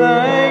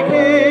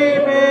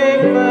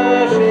keeping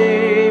their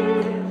sheep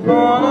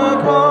on a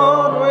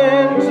cold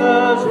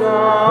winter's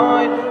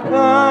night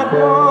that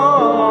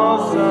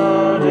was so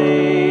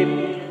deep.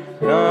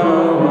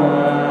 Noel,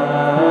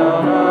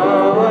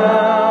 Noel,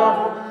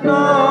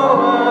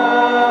 Noel,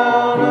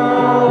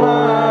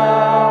 Noel.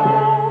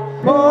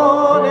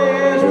 Born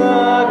is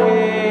the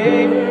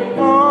King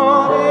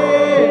of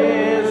Israel.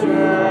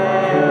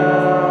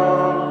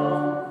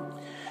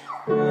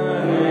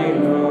 They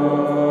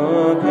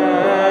looked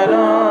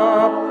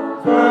up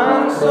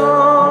and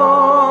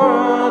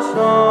saw a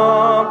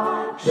star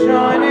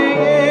shining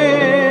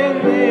in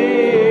the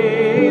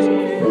east,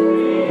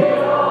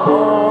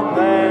 on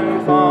them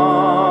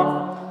far,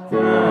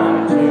 and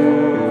to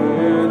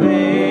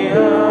the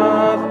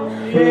earth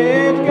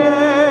it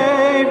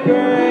gave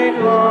great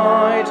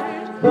light.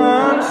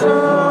 And so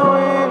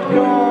it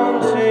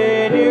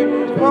continued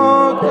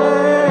both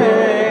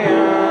day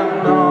and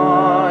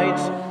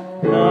night.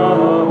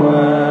 Noel,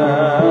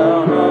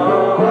 Noel,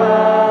 Noel,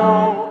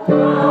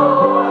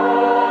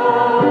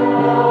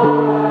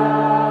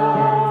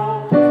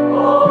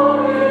 Noel.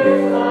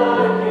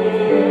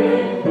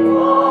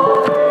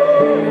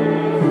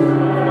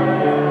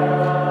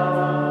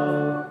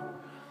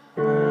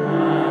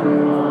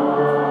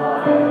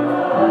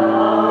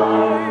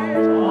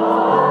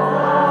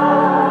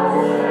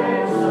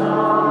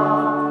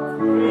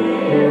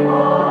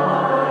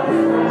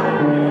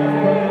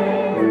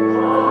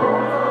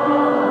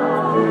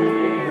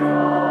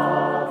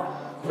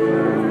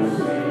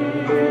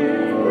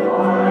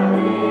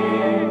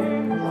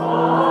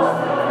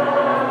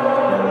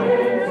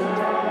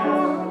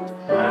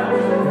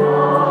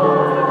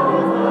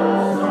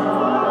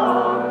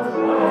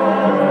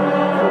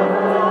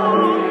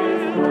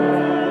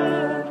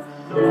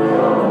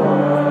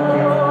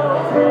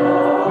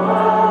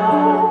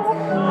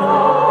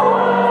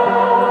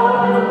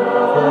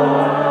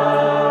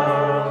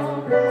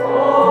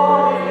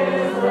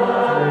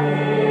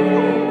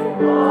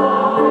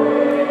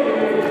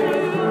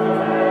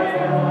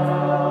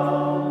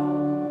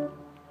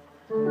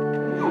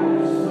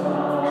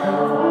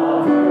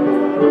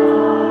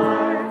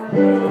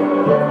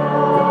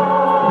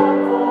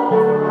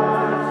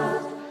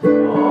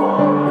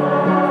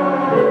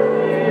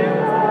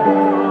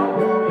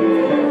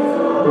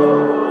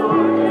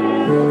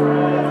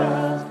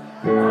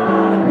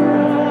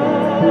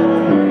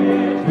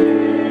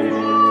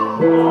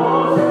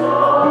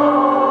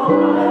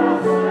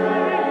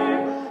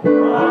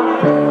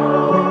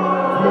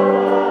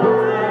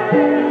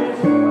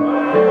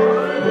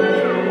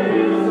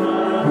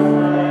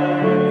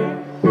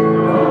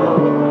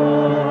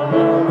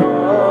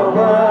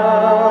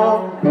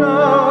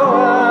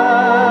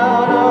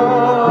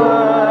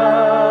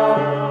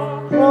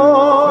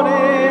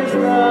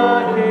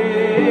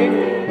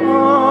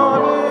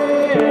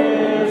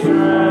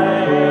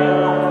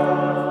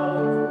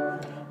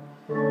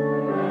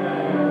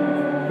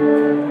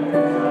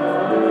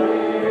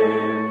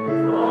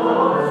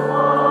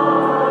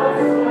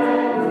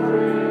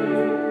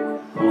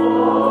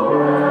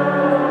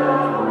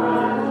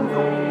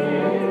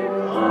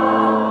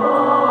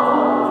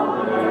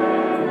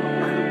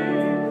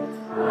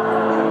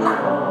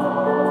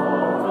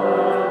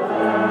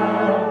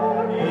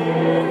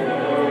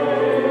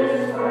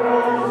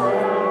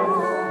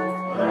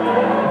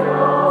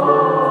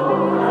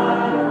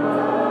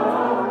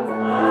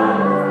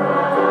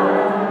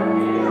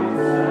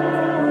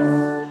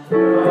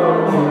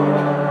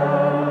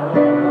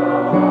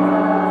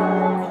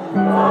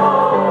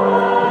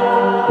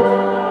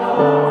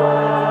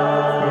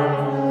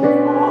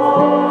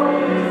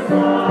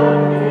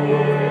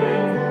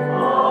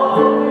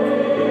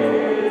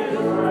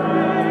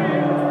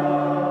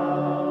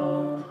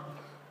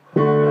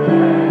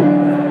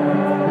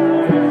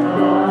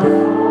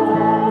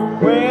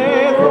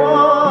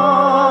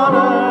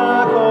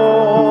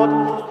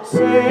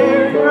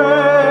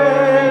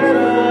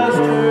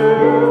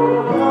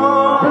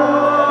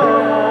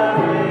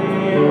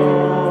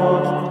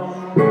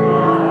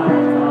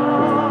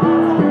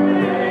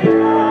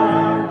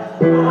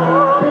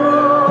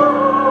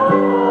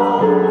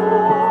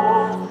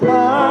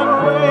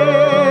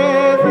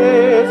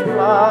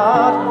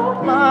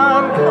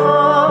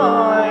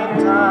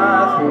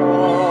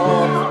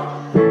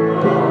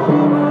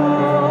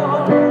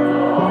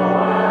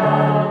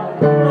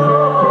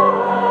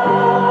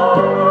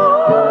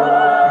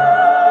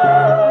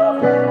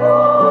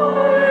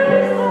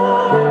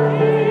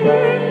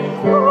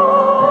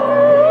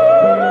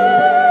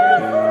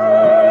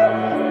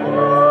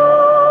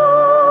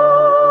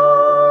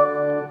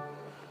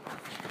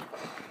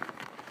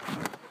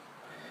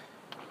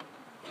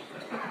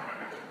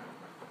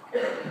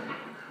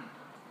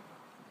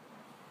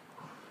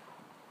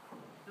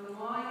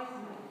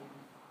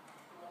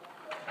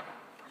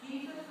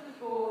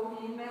 born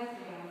in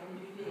Bethlehem in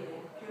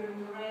Judea during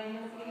the reign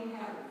of King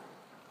Herod.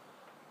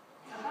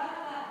 About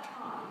that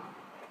time,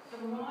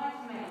 some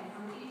wise men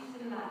from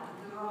eastern lands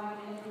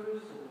arrived in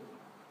Jerusalem,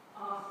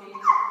 asking,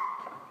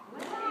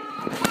 "Where is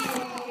the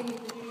newborn King of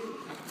the Jews?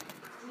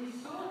 We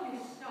saw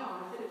his star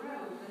as it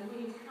rose, and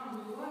we've come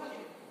to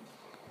worship him."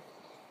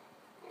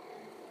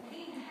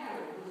 King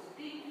Herod was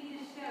deeply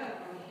disturbed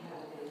when he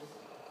heard this,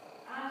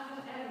 as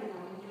was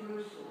everyone in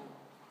Jerusalem.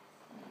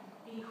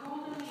 He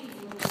called a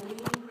meeting of the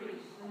leading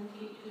priests and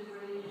teachers of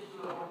religious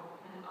law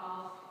and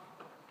asked,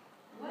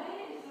 "Where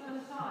is the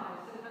Messiah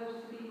supposed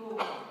to be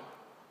born?"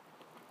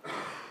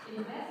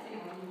 "In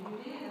Bethlehem in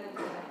Judea," they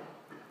said,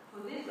 "for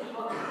this is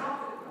what the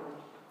prophet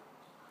wrote.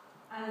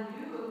 And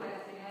you, O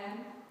Bethlehem,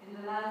 in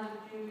the land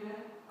of Judah,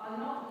 are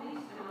not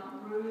least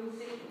among ruling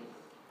cities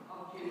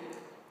of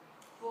Judah.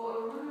 For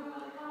a ruler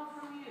will come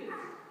from you,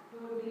 who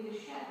will be the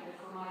shepherd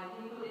for my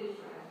people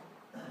Israel."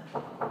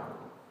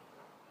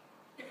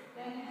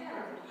 Then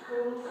Herod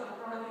called for a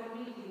private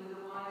meeting with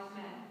the wise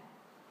men,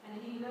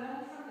 and he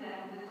learned from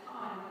them the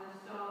time when the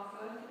star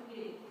first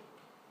appeared.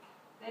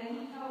 Then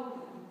he told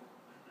them,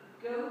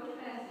 "Go to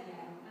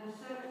Bethlehem and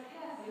search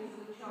carefully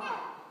for the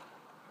child,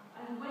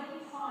 and when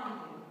you find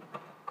him,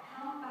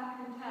 come back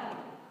and tell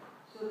me,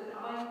 so that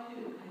I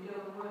too can go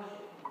and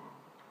worship him."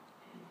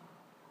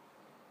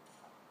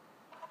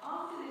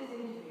 After this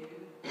interview,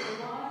 the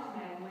wise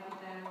men went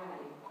their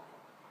way,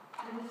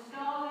 and the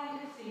star they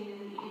had seen in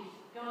the east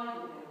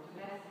guided them to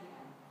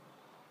Bethlehem.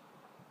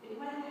 It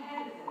went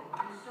ahead of them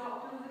and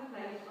stopped over the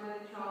place where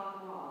the child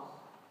was.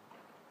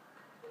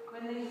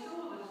 When they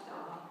saw the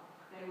star,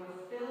 they were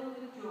filled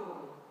with joy.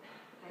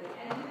 They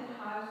entered the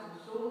house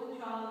and saw the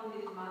child with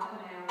his mother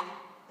Mary,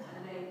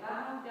 and they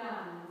bowed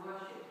down and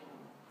worshipped him.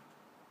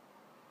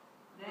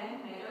 Then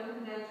they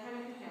opened their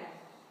treasure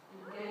chests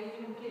and gave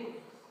him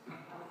gifts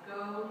of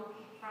gold,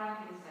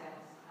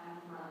 frankincense, and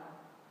myrrh.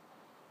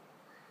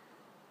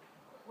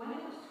 When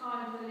it was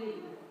time to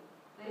leave,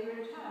 they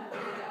returned to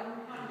their own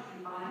country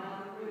by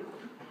another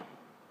route,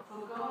 for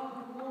God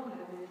had warned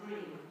them in a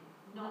dream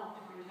not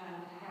to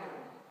return to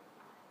Herod.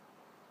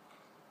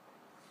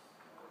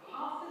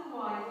 After the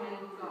wise men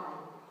were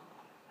gone,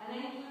 an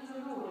angel of the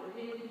Lord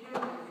appeared to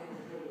Joseph in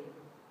a dream.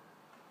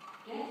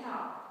 "Get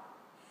up,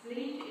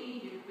 flee to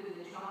Egypt with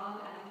the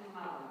child and his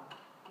mother,"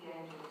 the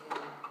angel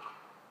said.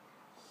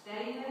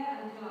 "Stay there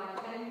until I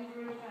tell you to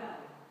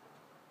return,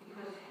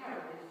 because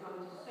Herod is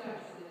going to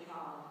search for the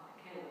child to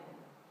kill him."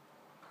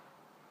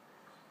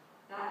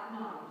 That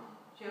night,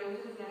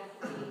 Joseph left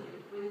for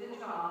Egypt with the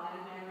child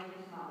and Mary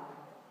his mother,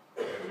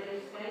 and they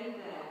stayed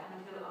there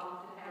until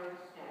after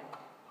Herod's death.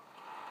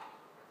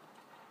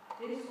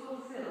 This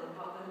fulfilled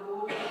what the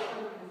Lord had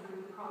spoken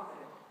through the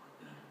prophet,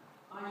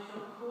 "I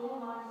shall call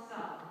my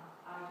son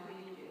out of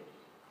Egypt."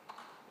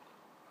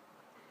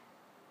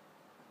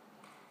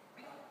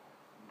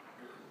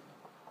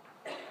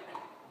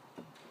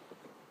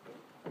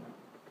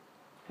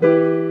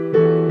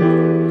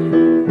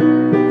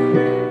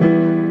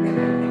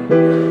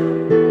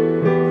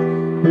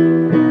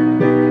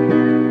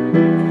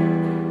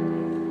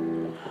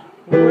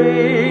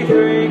 We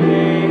three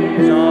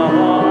kings of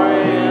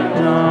Orient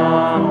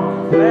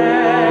are,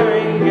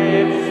 bearing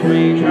gifts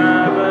we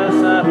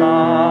traverse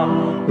afar,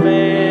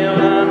 field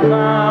and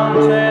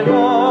mountain,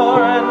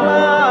 moor and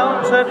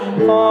mountain,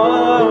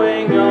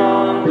 following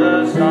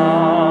yonder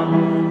star.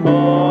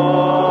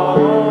 Oh,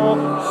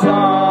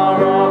 star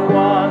of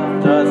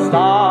wonder,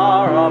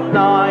 star of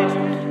night,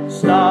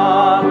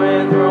 star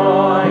with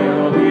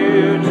royal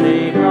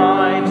beauty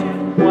bright,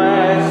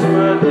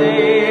 westward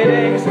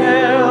leading,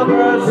 still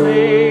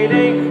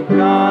proceeding,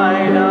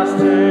 guide us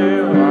to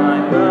thy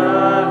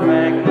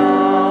perfect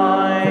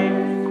light.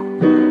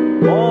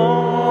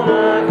 Born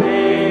a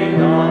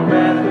king on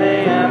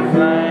Bethlehem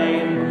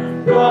plain,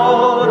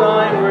 gold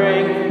I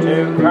bring to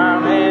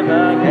crown him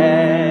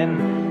again,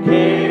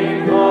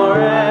 King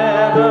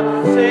forever,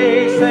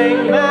 ceasing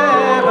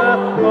never,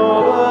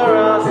 over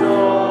us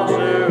all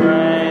to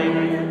reign.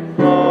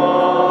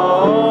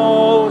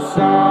 Oh,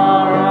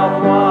 star of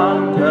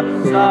wonder,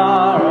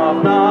 star of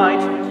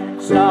night,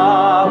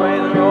 star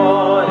with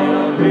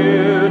royal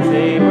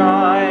beauty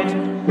bright,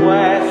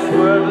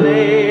 westward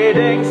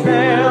leading,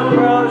 still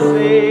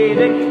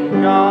proceeding,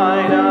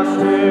 guide us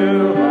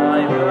to thy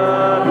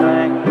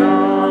perfect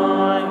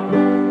light.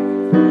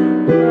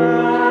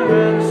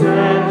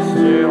 Frankincense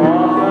to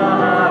offer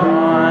have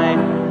I,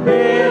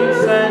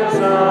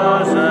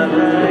 incensers and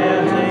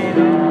deity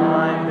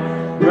thine,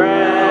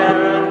 prayer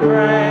and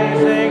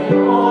praising,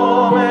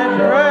 all men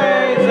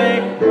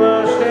praising,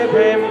 worship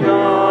him,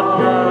 God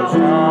most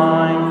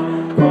high.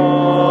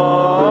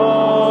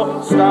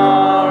 Oh,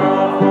 star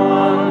of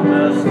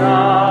wonder,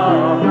 star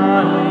of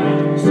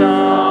night,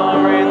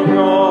 star with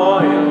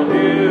royal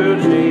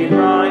beauty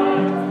bright,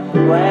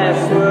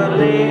 westward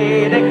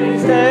leading,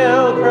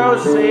 still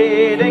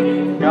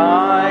proceeding,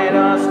 guide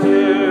us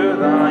to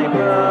thy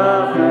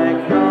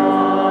perfect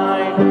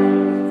light.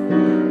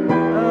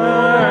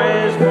 There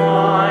is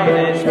mine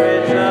its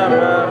bitter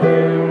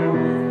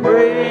perfume,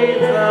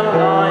 breathe the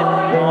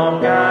light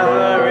of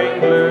gathering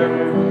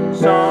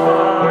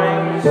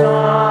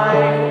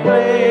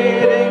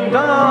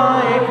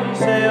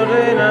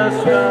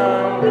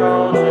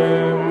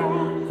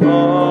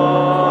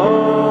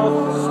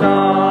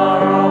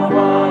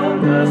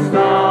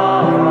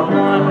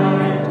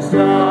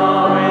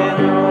star with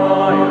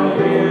royal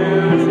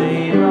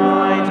beauty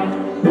bright,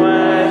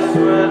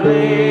 westward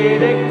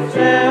leading,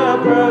 still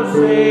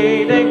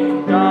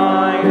proceeding,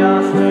 guide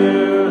us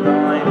to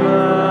thy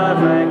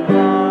perfect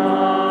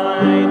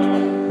light.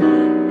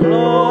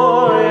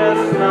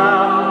 Glorious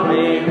now,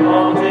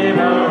 behold him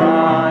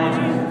arise,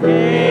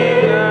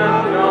 King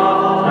and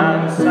God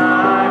and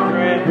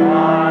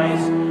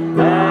sacrifice.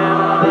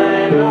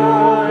 Alleluia,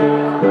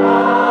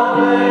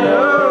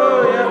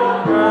 alleluia,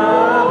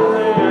 earth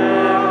to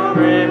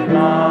every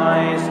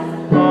place.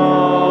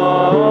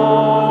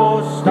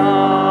 Oh,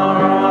 star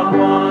of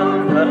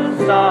wonder,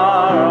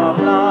 star of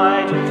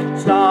light,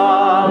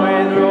 star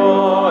with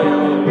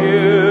royal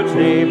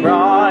beauty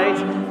bright,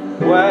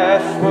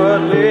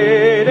 westward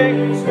leading,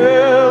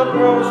 still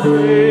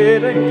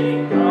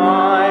proceeding,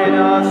 guide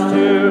us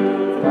to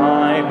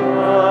thy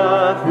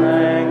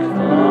perfect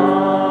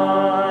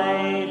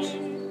light.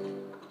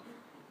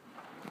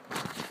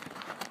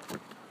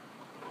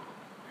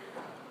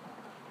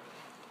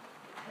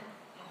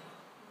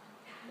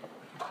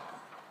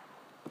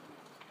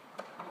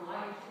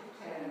 Light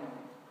eternal.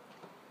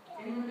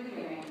 In the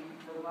beginning,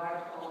 the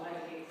Word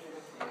already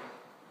existed.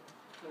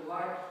 The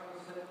Word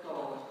was with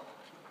God,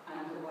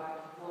 and the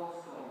Word was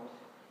God.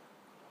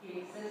 He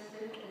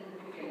existed in the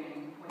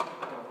beginning with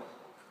God.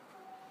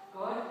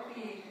 God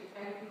created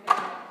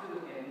everything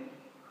through him,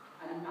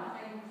 and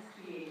nothing was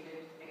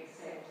created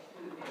except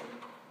through him.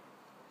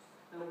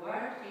 The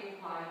Word gave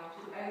life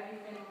to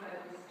everything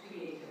that was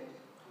created,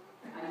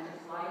 and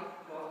his life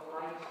brought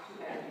light to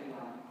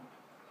everyone.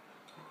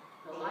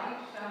 The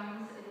light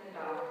shines in the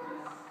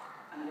darkness,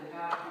 and the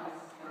darkness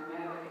can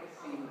never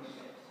extinguish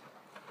it.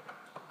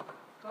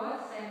 God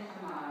sent a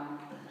man,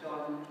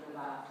 John the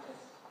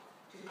Baptist,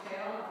 to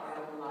tell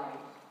about the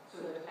light, so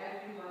that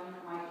everyone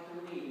might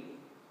believe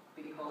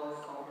because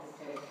of his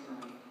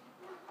testimony.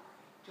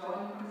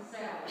 John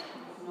himself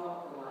was not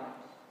the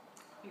light.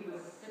 He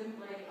was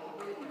simply a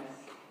witness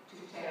to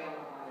tell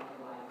about the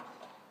light.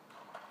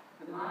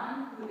 The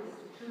man who is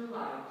the true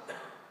light,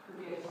 who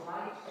gives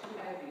light to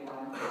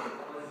everyone,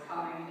 was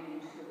coming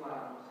into the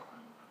world.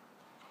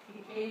 He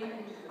came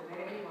into the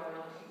very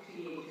world he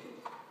created,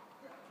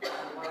 but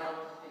the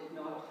world did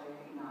not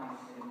recognize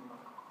him.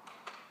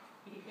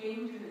 He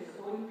came to his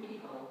own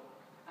people,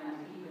 and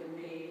even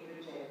they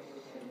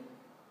rejected him.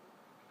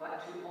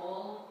 But to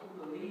all who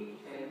believed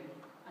him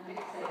and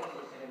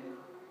accepted him,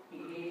 he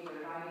gave the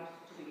right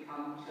to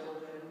become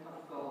children of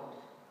God.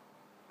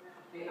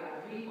 They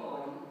are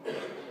reborn,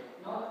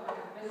 not with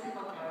a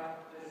physical birth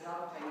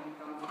resulting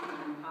from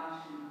human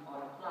passion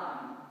or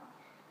plan,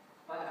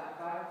 but a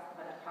birth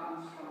that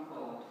comes from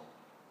God.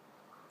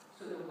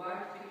 So the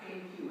Word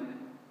became human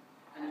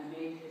and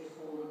made his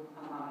home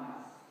among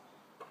us.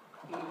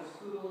 He was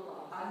full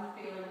of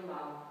unfailing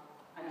love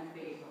and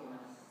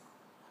faithfulness,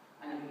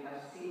 and we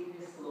have seen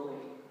his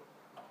glory,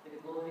 the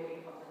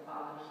glory of the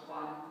Father's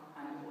one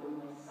and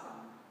only Son.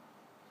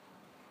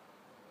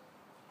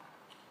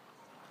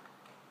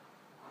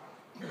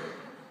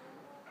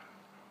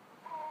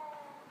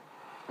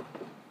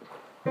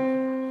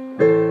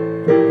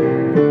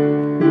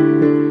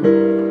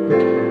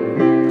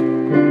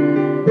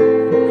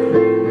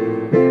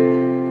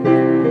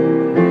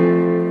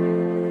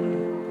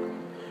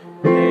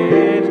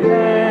 It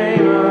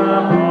came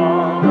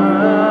upon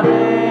the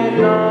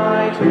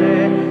midnight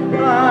day,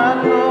 that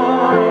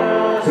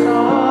glorious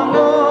song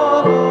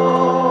of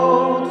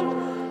old,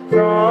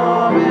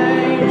 from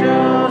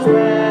angels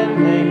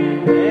bending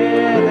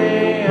near the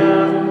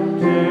earth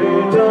to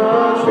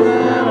touch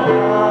the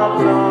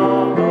harps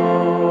of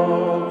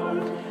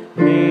gold.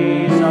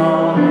 Peace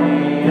on the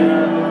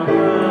earth,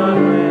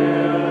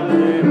 goodwill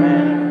to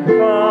men,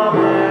 from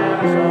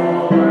heaven's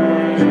all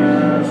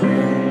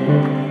graciously.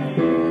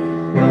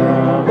 The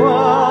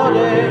world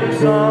in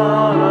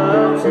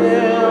solemn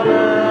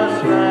stillness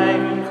lay,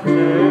 to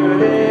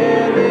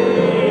hear the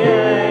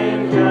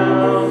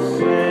angels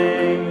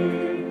sing.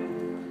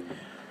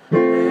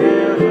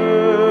 Here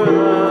through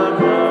the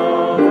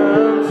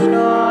golden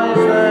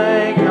skies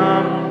they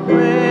come,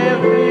 with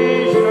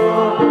peace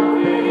on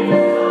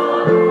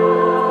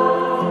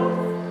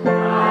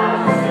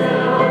and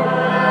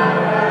silver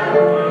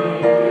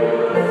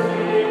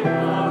music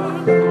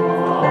of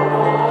all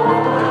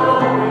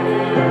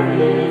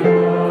weary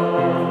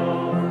world.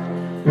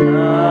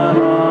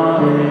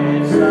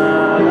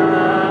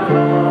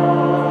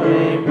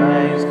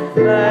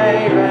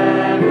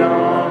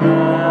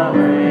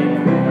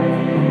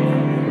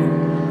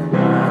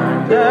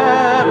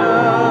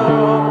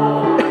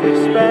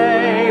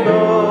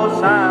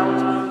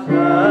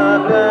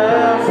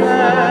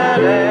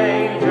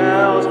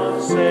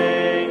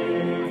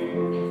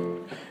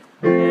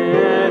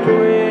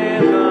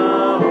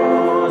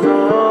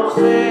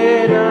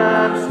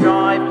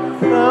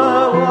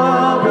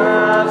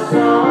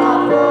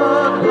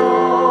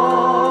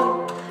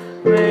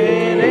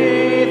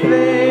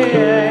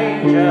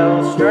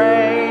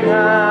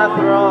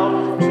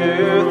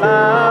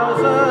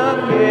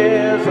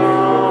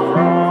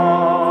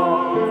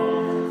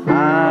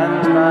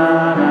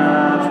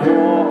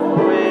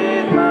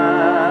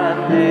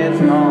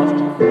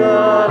 not the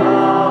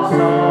love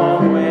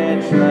song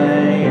which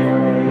they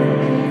read.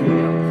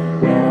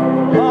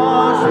 Oh,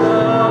 hush the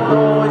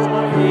noise,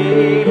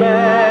 ye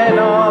men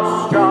of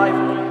strife,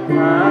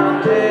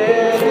 and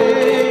hear the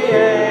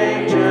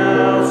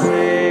angels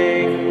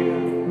sing.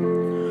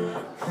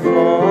 For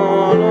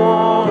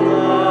all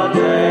the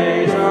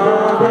days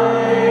of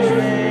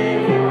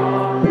aging,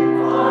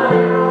 I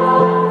wrote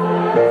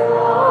the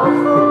cross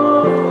of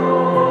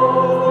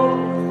gold,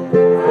 and with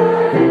the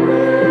earth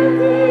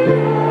happiness,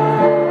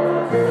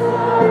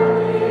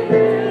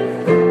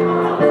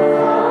 I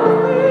found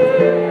the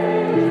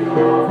angel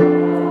of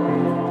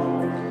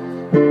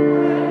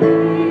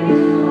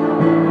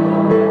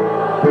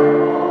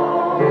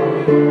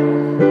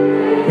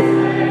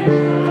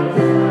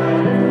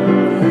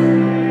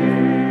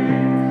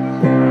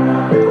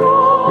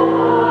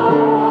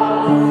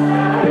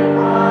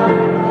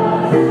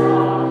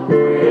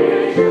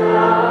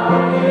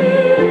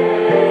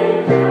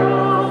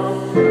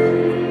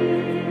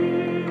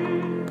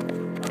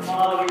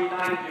Father, we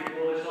thank you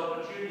for this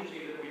opportunity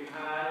that we've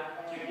had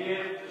to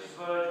give to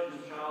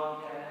Spurgeon's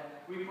childcare.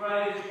 We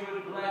pray that you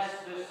would bless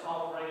this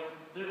offering,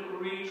 that it would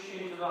reach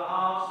into the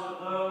hearts of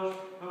those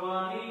who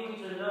are needing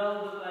to know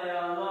that they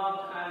are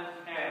loved and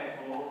cared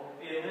for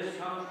in this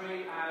country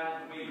and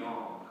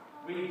beyond.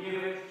 We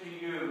give it to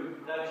you,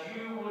 that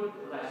you would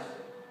bless it.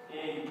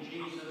 In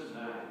Jesus'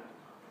 name.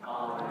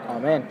 Amen.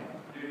 Amen.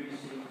 Do be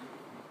seated.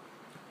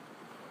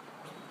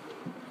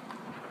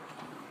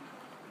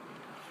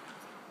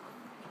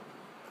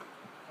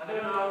 I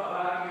don't know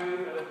about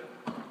you,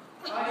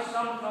 but I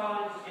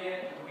sometimes get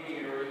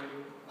weary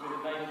with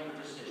making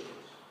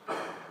decisions.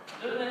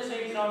 Doesn't it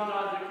seem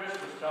sometimes at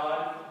Christmas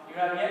time you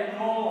have yet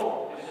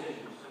more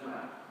decisions to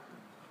make?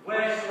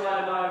 Where shall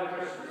I buy the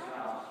Christmas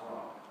cards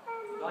from?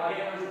 Do I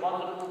get those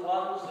wonderful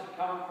ones that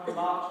come from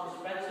Marks and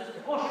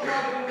Spencer's? Or should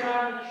I go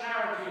down the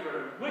charity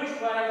room? Which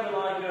way will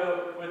I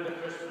go with the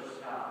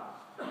Christmas cards?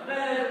 And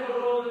then there's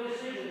all the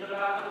decisions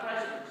about the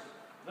presents.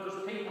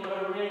 Those people who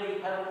are really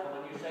helpful,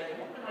 and you say,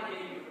 what can I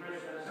get you for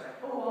Christmas?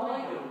 Oh,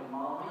 I don't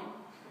mind.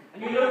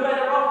 And you know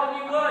better off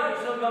than you were. You've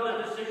still got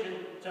a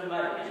decision to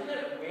make. Isn't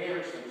it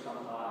wearisome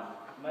sometimes,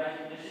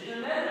 making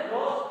decisions? And then, of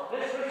course,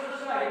 this Christmas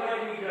Day, where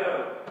do we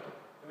go?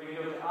 Do we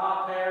go to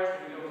our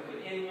parents? Do we go to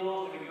the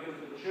in-laws? Do we go to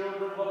the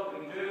children? What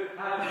do we do?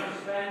 How do we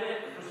spend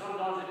it? Because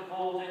sometimes it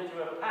falls into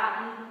a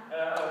pattern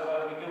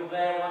of we go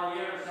there one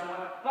year and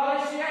somewhere. But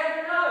it's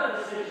yet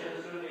another decision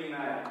that's going to be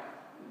made.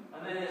 And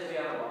then there's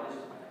the other one,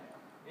 isn't there?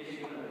 Is it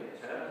going to be a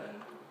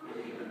turkey? Is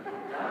it going to be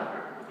a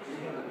duck? Is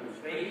it going to be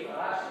beef?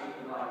 Well, actually,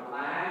 you like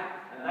lamb.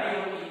 And they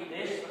don't eat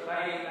this, but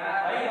they eat that.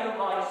 They don't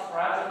like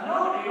sprouts. And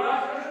nobody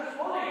likes Christmas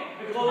pudding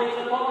because it's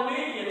upon the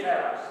media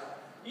terrace.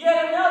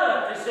 Yet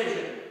another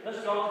decision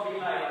that's got to be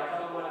made. I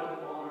don't know when I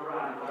put one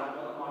around, but I've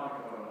got the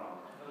microphone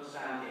on. It'll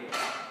stand here.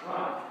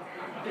 Right.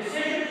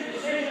 Decisions,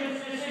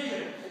 decisions,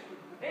 decisions.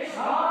 It's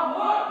hard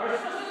work,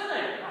 Christmas, isn't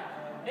it?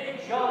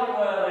 It jolly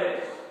well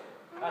is.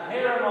 And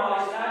here am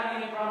I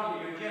standing in front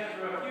of you just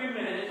for a few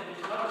minutes, and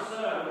it's not a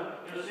sermon.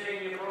 You'll see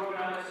in your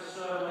programme it's a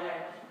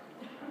sermonette.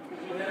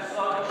 So that's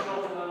slightly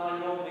shorter than I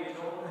normally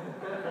talk.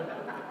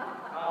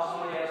 Ask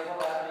somebody else what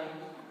that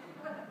means.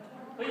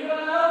 But you've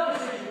got another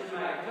decision to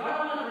make. So I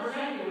want to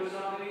present you with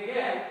something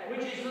again,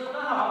 which is at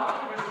the heart of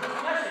the Christmas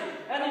message.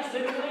 And it's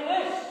simply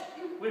this.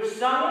 We've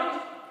sung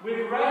it,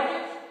 we've read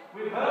it,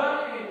 we've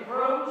heard it in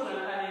prose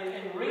and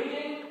in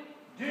reading.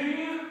 Do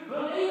you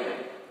believe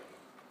it?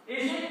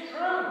 Is it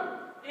true?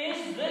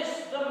 Is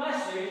this the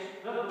message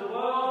that the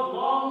world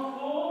longed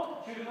for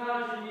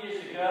 2,000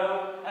 years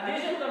ago? And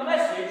is it the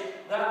message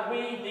that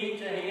we need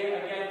to hear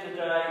again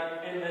today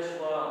in this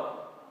world?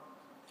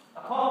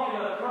 A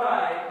popular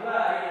play,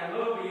 and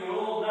maybe you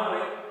all know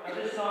it at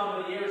this time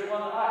of the year, is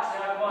one that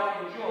actually I quite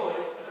enjoy,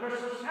 A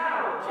Christmas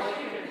Carol by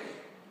Dickens.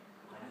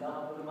 I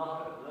love the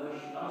Muppet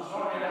version. I'm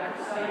sorry I have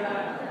to say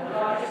that, but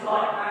I just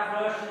like that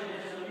version.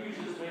 It just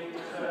amuses me to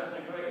a certain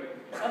degree.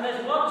 And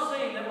there's one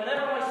scene that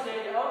whenever I see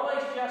it, it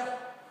always just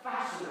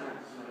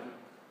fascinates me.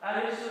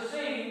 And it's the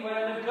scene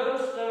where the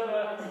ghost of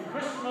a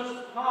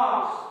Christmas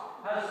past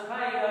has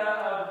paid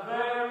a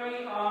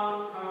very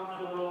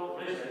uncomfortable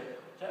visit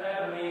to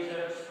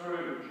Ebenezer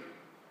Scrooge.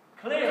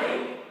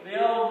 Clearly,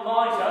 the old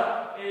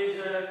miser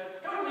is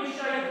totally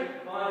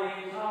shaken by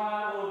the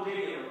entire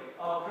ordeal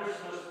of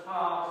Christmas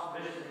past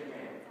visiting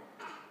him.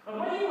 But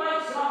when he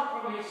wakes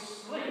up from his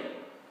sleep,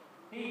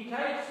 he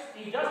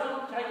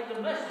doesn't take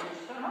the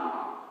message to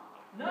heart.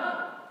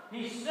 No.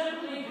 He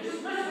simply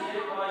dismisses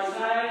it by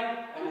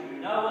saying, and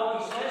you know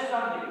what he says,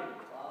 don't you?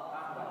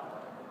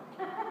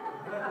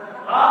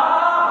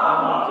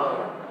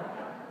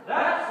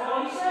 That's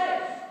what he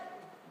says.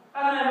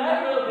 And then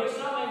maybe there'll be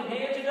some in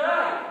here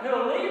today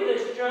who'll leave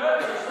this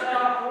church and say,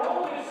 after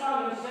all we've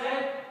sung and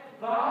said,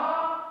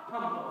 bah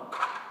humbug.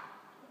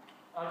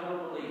 I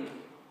don't believe it.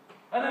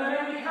 And then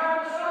maybe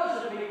countless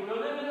others of people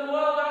who live in the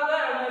world out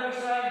there and they'll be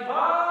saying,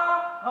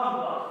 bah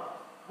humbug.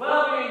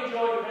 Well, we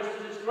enjoy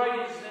Christmas, it's great,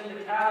 it's in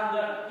the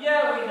calendar.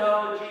 Yeah, we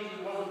know that Jesus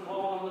wasn't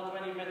born on the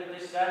 25th of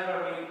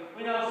December.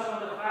 We know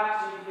some of the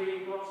facts,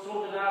 we got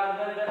sorted out in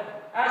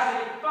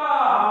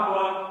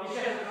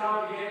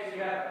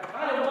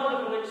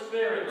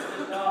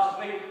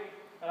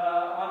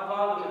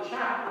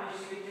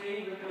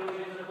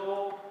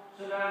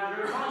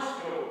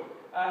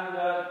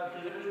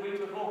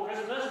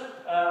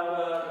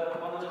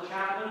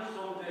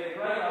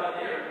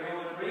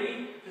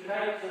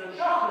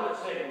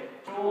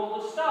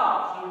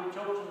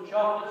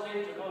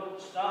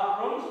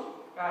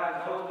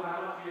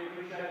actually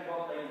appreciated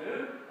what they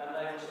do, and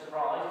they were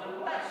surprised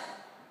and blessed.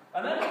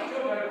 And then we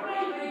took a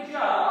great big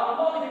jar of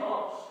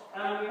lollipops,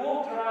 and we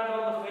walked around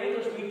on the field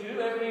as we do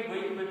every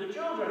week with the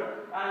children.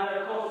 And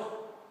of course,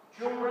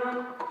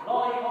 children,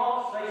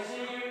 lollipops, they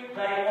see you,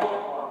 they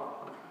want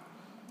one.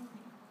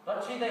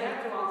 But see, they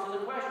have to answer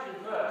the question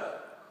first.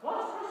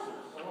 What's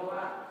Christmas all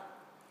about?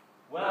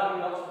 Well,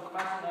 we got some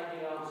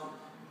fascinating answers.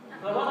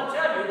 But I want to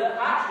tell you that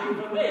actually,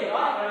 for me,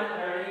 I found it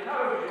very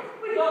encouraging.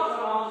 We got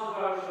some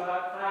answers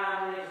about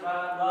family, it's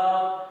about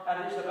love,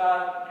 and it's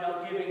about,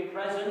 giving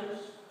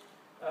presents,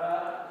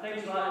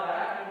 things like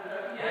that.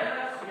 And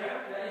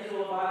that is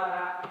all about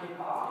that in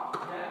part.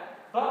 Yeah?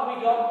 But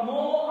we got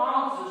more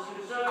answers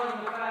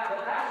concerning the fact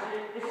that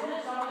actually, isn't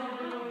it something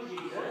to do with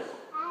Jesus?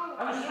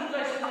 And as soon as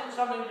they said it's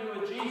something to do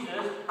with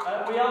Jesus,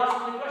 we asked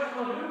them the question,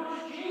 well, who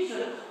was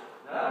Jesus?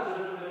 Now, that was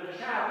a little bit of a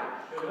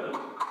challenge to them.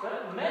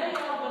 But many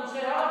of them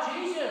said,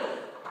 Jesus,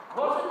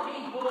 wasn't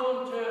he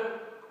born to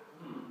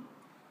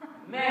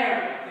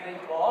Mary, I think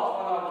it was,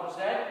 one of them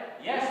said.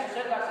 Yes, I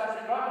said that's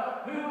absolutely right.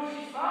 But who was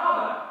his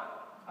father?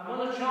 And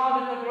one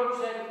child in the group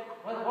said,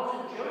 well, it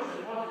wasn't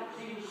Joseph, was it?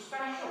 He was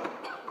special.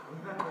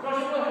 So I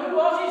said, well, who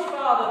was his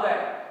father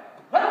then?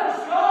 Well, it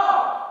was God.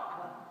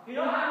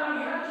 And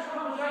we had this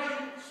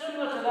conversation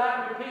similar to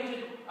that,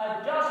 repeated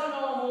a dozen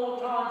or more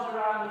times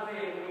around the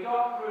field. We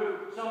got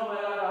through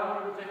somewhere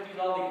like 150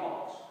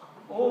 lollipops.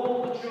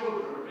 All the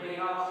children being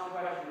asked the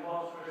question,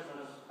 what's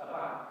Christmas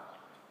about?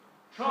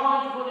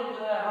 Trying to put into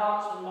their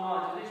hearts and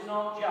minds that it's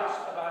not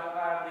just about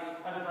family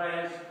and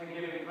friends and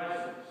giving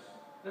presents.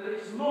 That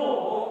it's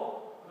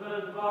more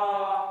than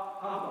bar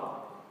humbug.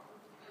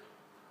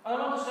 I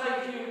want to say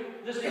to you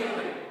this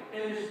evening,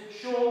 in this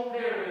short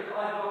period that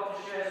I've got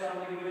to share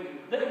something with you,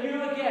 that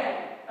you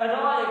again and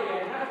I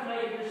again have to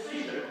make a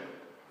decision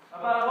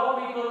about what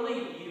we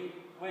believe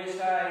we're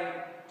saying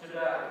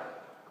today.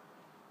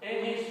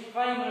 In his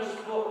famous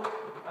book,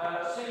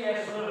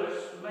 C.S.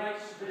 Lewis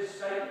makes this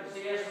statement.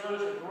 C.S.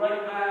 Lewis, a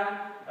great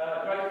man,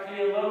 a great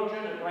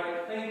theologian, a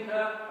great thinker,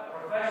 a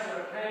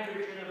professor at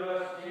Cambridge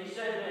University, he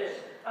said this: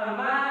 a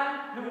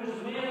man who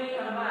was merely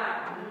a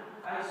man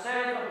and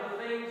said of the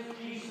things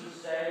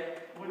Jesus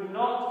said would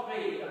not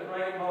be a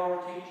great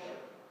moral teacher.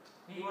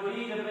 He would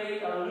either be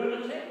a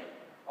lunatic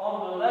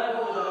on the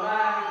level of a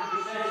man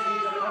who says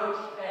he's a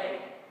poached egg,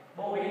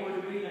 or he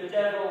would be the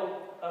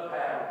devil of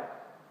hell.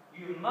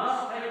 You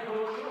must make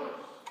your choice.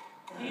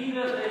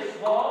 Either this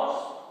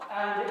was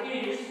and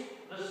is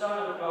the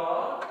Son of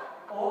God,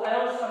 or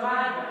else a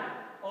madman,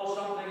 or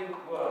something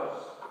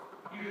worse.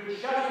 You could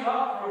shut him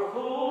up for a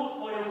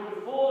fool, or you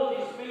could fall at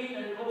his feet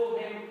and call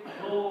him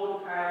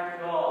Lord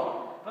and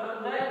God.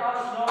 But let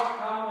us not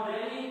come with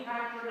any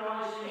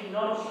patronising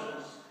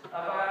nonsense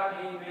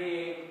about him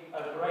being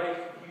a great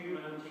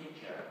human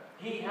teacher.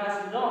 He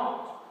has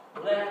not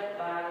left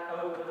that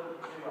open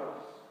to us.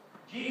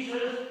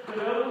 Jesus could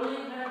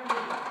only have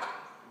been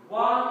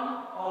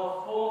one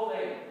of four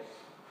things: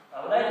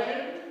 a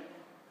legend,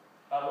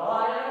 a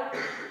liar,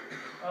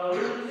 a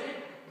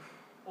lunatic,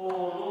 or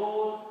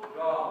Lord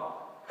God.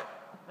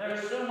 There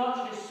is so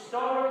much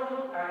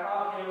historical and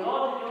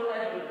archaeological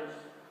evidence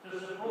to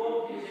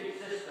support his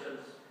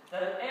existence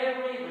that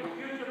every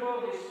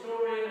reputable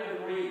historian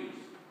agrees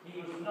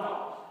he was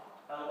not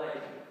a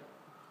legend.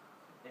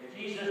 If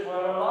Jesus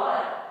were a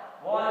liar,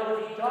 why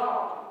would he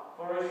die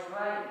for his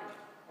claim,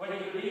 when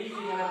he could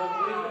easily have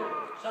avoided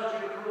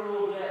such a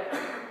cruel death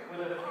with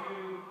a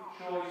few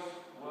choice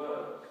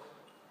words?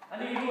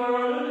 And if he were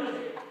a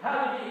lunatic,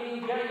 how did he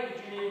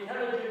engage in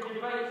intelligent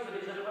debates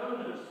with his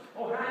opponents,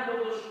 or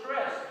handle the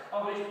stress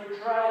of his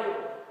betrayal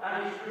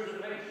and his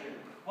crucifixion,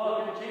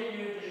 while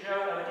continuing to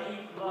show a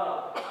deep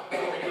love for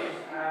his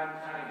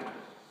antagonists?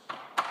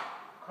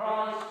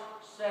 Christ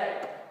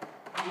said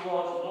he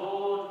was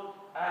Lord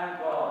and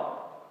God.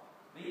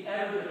 The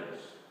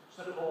evidence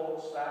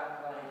supports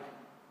that claim.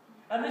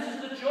 And this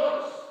is the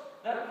choice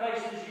that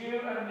faces you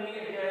and me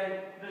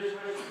again this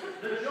Christmas.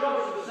 The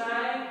choice of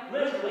saying,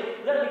 literally,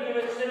 let me give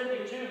it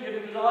simply to you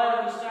because I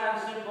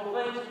understand simple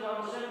things, because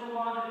I'm a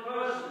simple-minded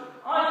person.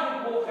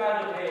 I can walk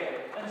out of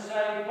here and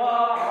say,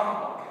 bar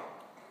humbug,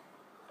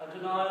 and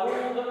deny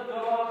all that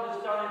God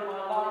has done in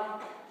my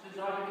life since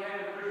I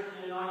became a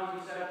Christian in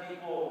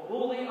 1974.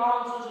 All the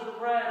answers of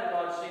prayer that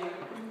I've seen that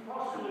couldn't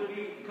possibly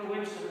be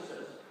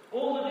coincidences.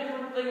 All the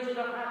different things that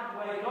have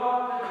happened where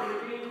God has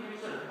revealed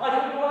himself. I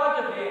can go out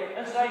of here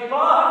and say,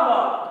 bar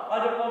humbug,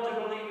 I don't want to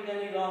believe it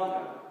any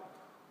longer.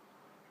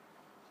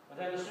 But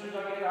then as soon as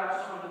I get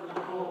outside of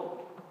the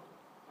door,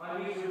 I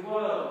meet a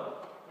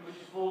world which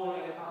is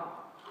falling apart.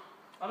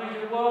 I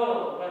meet a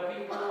world where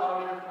people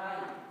are in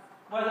pain,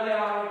 where they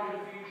are in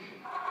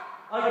confusion.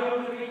 I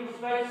go to people's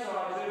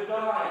bedsides who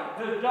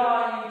are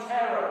dying in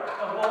terror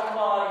of what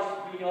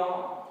lies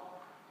beyond.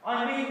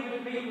 I meet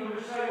with people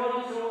who say,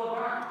 what is it all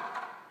about?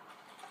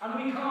 And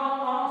we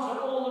can't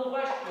answer all the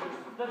questions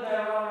that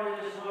there are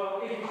in this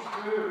world. It is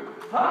true.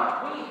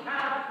 But we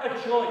have a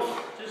choice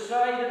to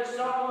say that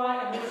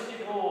somewhere amidst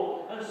it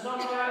all, and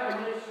somewhere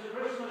amidst the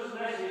Christmas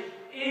message,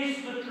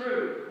 is the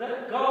truth.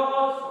 That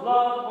God's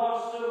love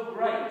was so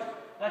great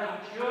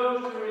that he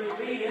chose to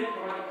reveal it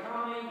by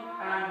coming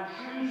and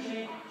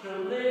choosing to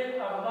live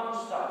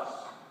amongst us.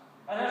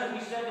 And as we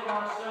said in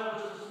our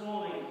service this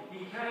morning,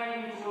 he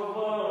came into a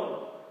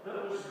world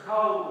that was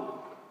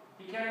cold.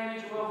 He came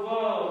into a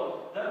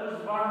world that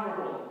was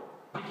vulnerable.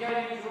 He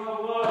came into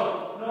a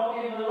world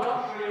not in the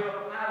luxury of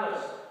a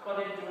palace, but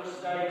into a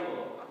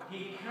stable.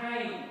 He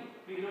came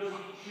because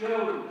he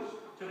chose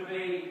to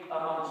be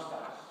amongst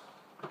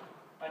us.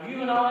 And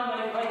you and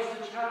I may face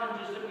the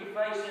challenges that we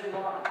face in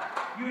life.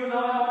 You and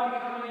I might be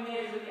coming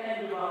near to the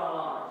end of our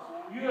lives.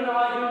 You and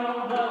I do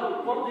not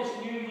know what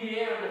this new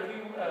year and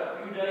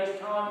a few days'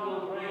 time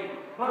will bring.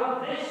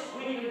 But this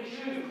we can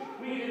choose.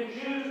 We can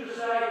choose to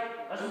say,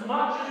 as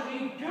much as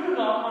we do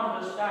not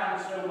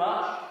understand so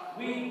much,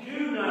 we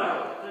do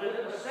know that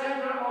at the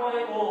centre of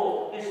it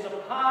all is the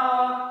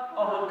power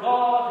of a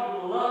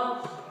God who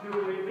loves,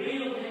 who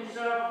revealed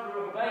himself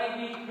through a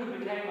baby, who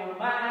became a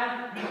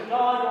man, who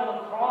died on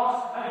the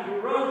cross, and who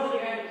rose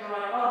again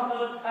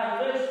triumphant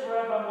and lives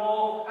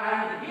forevermore.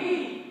 And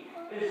he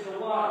is the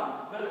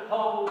one that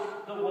holds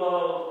the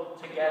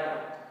world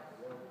together.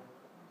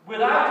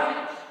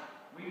 Without it,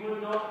 we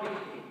would not be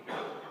here.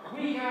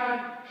 We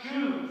can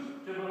choose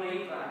to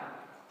believe that.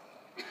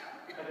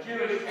 A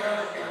Jewish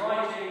person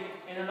writing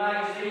in a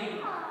magazine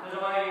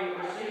that I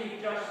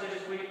received just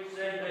this week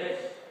said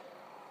this.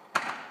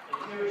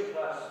 A Jewish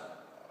person.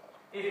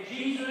 If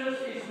Jesus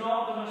is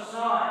not the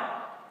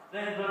Messiah,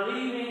 then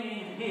believing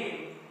in him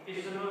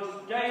is the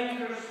most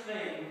dangerous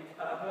thing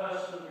a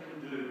person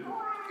can do.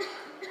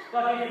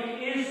 But if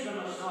he is the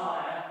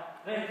Messiah,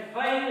 then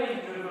failing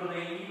to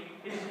believe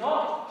is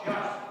not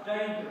just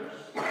dangerous,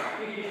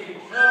 it is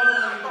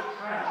eternally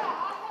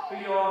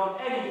tragic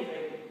beyond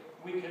anything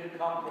we can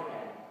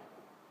comprehend.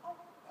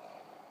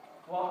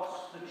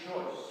 What's the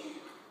choice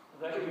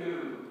that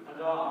you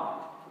and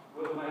I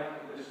will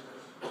make this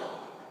Christmas?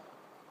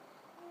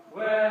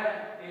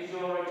 Where is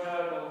your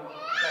eternal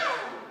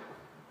destiny?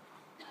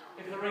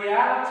 If the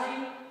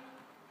reality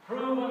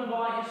proven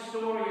by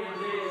historians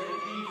is that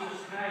Jesus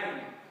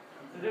came,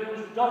 that it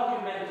was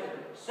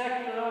documented,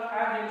 secular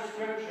and in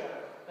Scripture,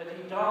 that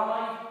he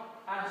died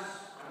and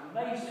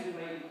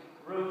amazingly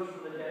rose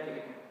from the dead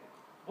again.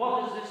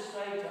 What does this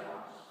say to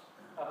us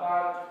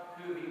about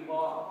who he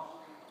was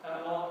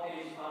and what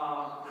is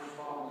our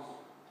response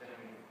to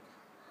him?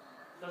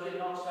 Does it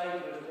not say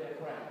to us, dear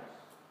friends,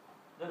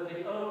 that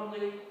the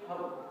only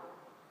hope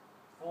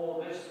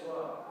for this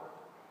world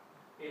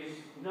is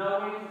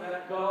knowing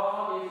that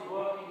God is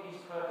working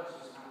his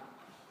purposes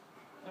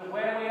out? That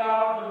where we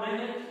are at the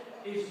minute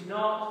is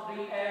not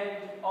the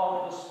end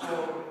of the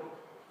story.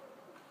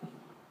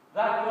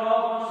 That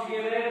God wants to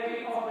give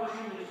every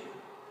opportunity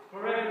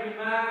for every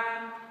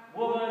man,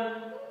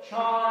 woman,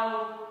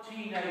 child,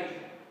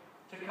 teenager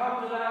to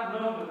come to that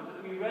moment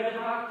that we read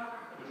about,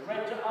 it was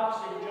read to us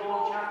in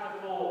John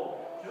chapter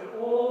 4, to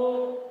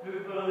all who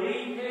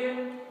believed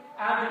him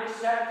and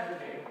accepted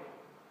him.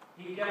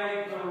 He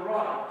gave the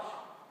right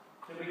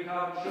to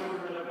become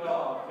children of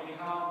God, to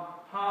become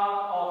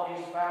part of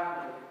his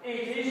family.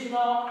 It is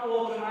not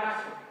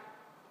automatic.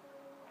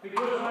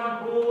 Because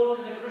I'm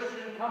born in a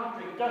Christian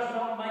country does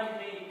not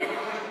make me a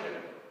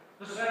Christian.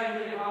 The same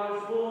as if I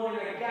was born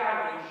in a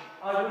garage,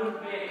 I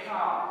wouldn't be a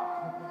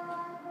car.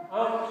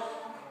 Folks,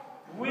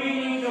 we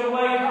need to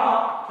wake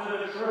up to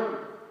the truth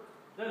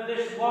that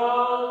this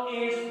world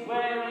is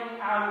wearing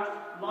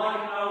out like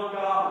an old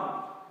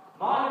garment.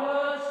 My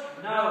words?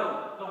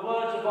 No. The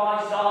words of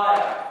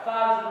Isaiah,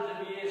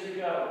 thousands of years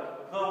ago.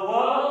 The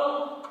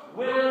world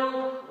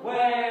will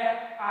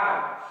wear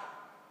out.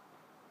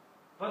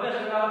 But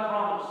there's another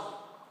promise,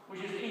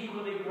 which is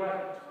equally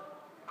great,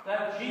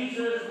 that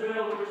Jesus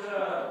will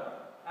return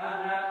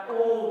and that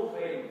all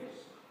things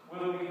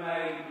will be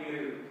made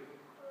new.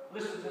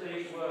 Listen to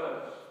these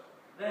words.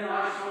 Then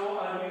I saw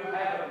a new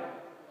heaven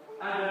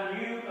and a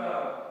new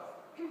earth,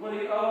 for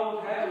the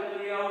old heaven and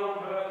the old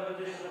earth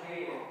had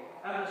disappeared,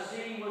 and the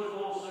sea was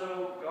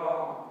also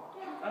gone.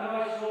 And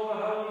I saw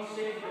the holy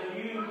city, the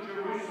new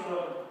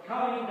Jerusalem,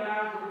 coming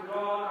down from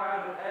God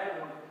out of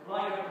heaven,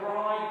 like a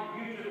bride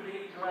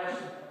beautifully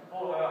dressed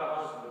for her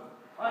husband.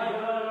 I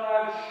heard a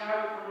loud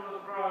shout from the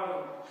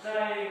throne,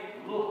 saying,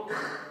 Look,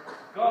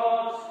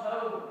 God's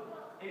home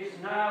is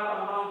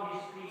now among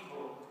his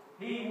people.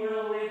 He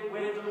will live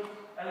with them,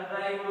 and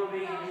they will be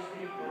his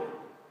people.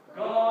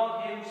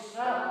 God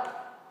himself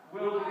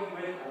will be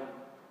with them.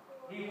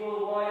 He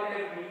will wipe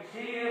every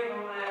tear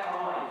from their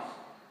eyes,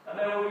 and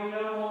there will be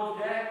no more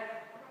death,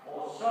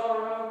 or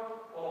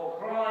sorrow, or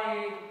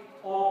crying,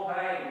 or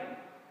pain.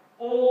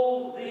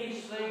 All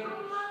these things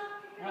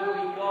will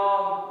be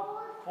gone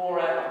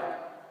forever.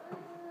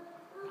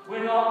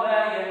 We're not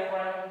there yet,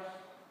 friends.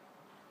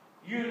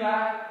 You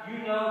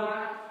know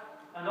that,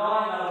 and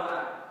I know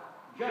that.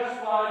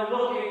 Just by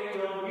looking at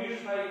your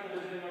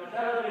newspapers and your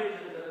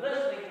televisions and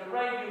listening to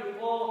Radio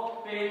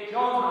 4, be it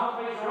John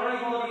Humphreys or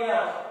anybody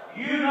else,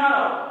 you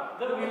know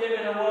that we live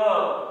in a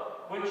world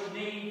which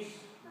needs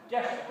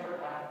desperate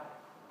help.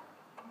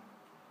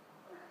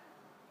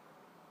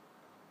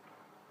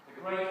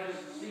 The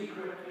greatest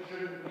secret that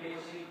shouldn't be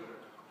a secret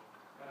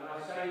and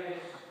I say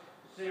this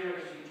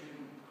seriously to you,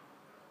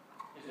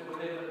 is that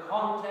within the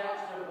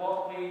context of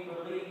what we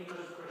believe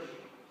as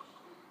Christians,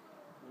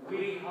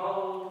 we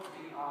hold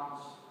the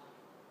answer.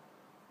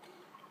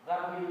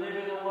 That we live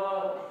in a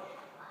world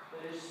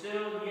that is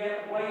still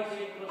yet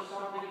waiting for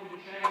something to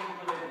change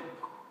within,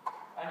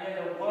 and yet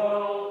a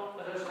world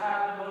that has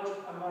had the most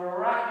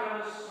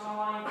miraculous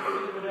sign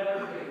it would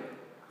ever be.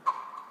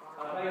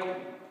 A baby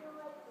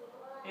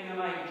in a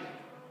manger,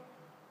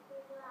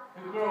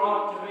 who grew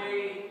up to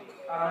be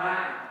a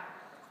man,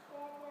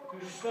 who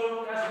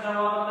spoke as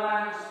no other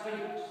man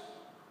speaks,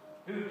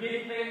 who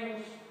did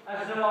things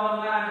as no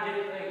other man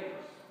did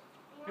things,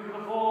 who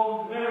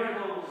performed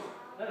miracles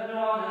that no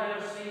one had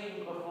ever seen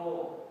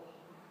before,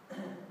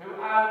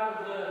 who out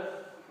of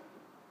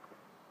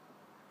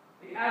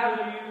the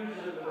avenues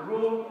of the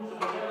rooms, or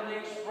whatever the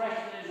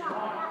expression is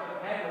right,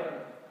 of heaven,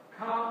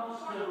 comes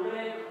to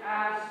live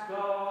as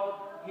God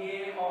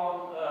here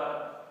on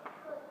earth,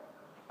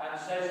 and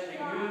says to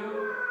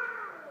you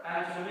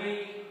and to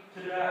me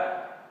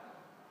today,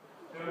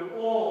 to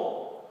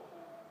all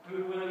who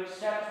will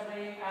accept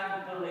me and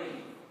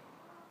believe,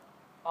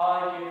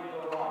 I give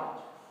the right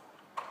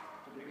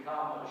to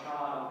become a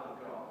child of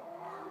God.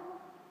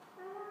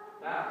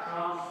 That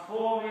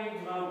transforming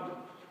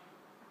moment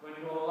when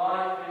your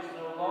life is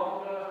no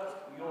longer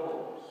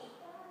yours,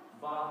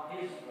 but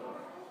His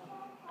birth,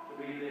 to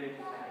be lived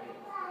for Him.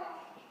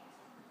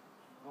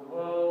 The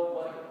world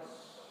waits.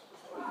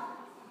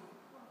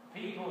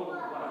 People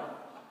wait.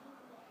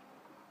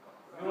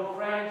 Your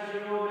friends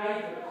and your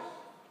neighbours,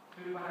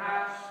 who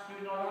perhaps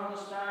do not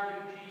understand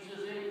who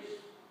Jesus is,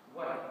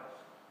 wait.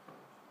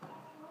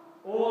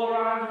 All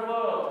around the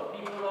world,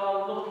 people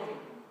are looking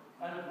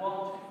and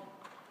wanting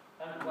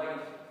and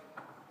waiting.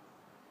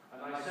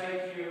 And I say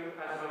to you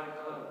as I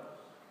close,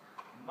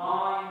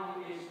 mine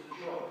is the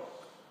choice,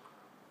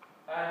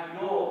 and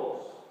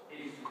yours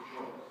is the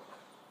choice.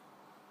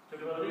 To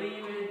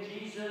believe in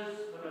Jesus,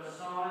 the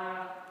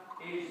Messiah,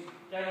 is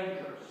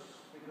dangerous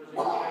because it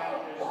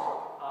changes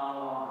our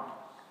lives.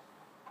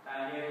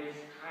 And yet it's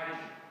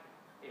tragic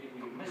if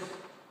we miss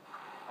it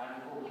and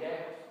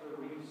forget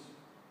the reason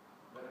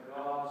that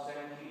God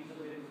sent Jesus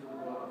into the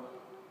world,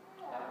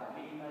 that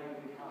we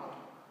may become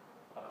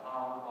a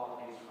part of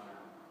His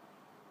family.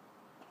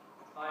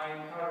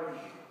 I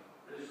encourage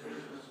you this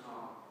Christmas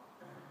time.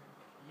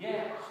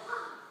 Yes,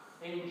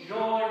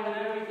 enjoy with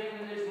everything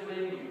that is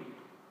within you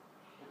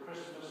the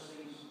Christmas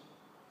season.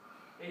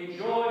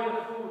 Enjoy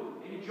the food,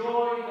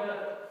 enjoy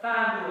the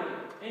family,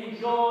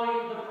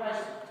 enjoy the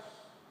presents.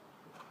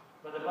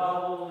 But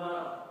above all,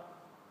 know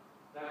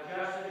that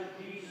just as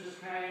Jesus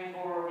came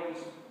for a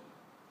reason,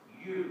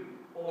 you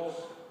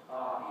also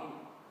are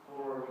here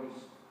for a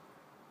reason.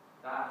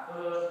 That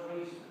first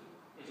reason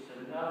is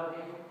to know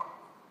Him,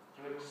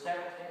 to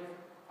accept Him,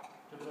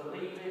 to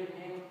believe in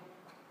Him,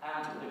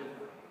 and to live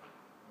for Him.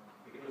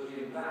 Because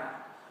in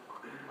that,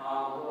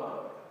 our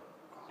world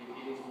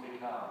begins to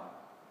become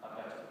a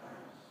better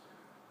place.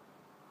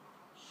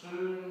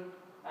 Soon,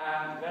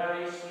 and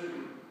very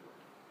soon,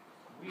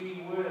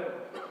 we will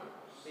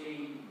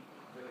see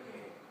the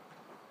King.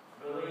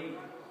 Believe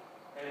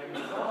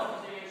every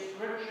prophecy in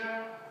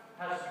Scripture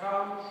has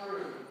come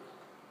true.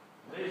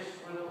 This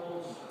will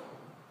also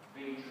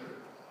be true.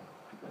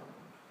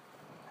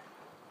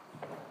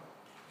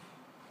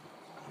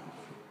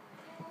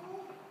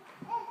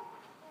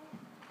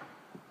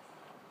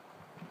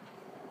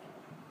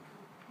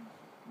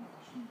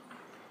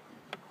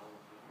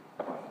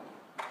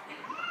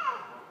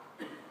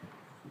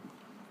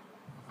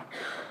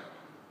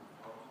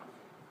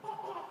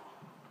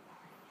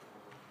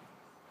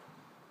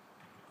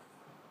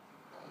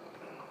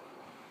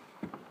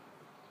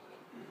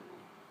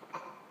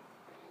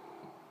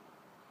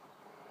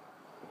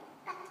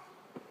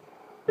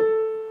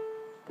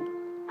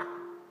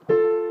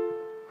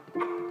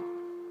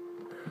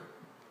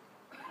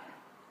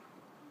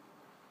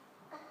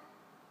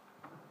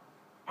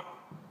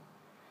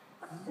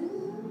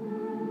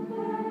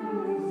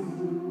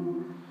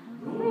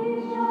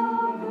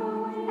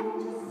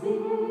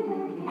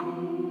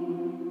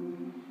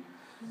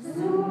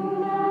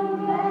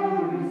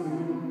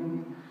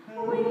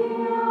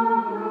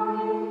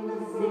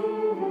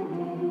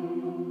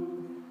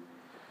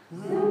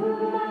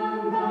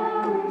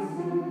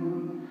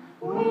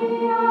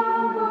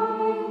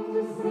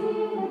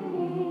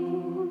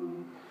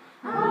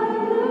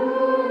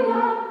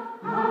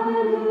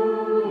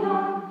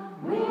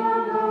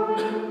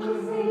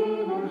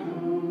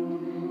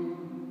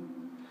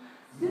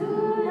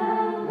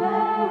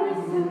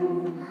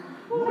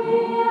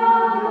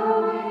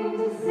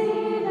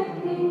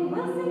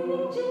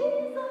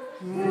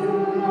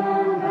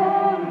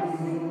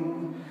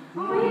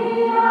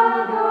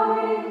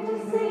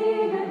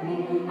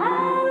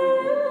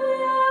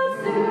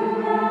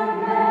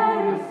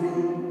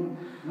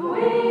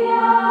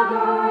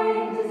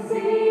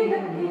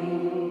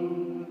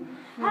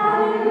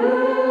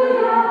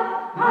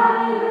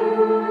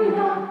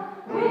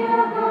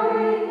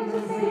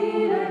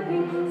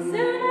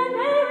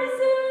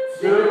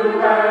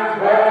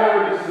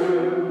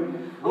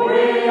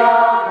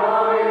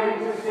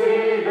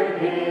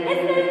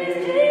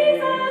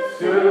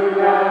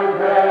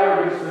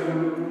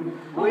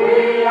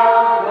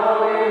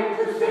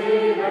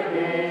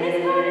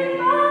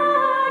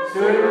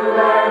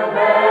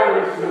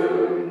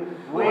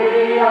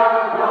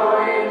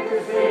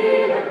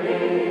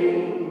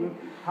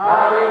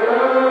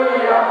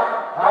 Hallelujah,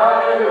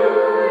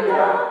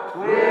 hallelujah,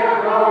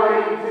 we're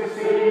going to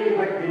see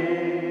the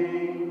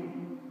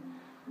King.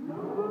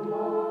 No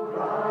more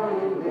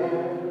crying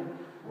there,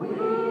 we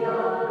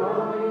are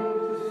going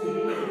to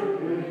see the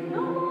King.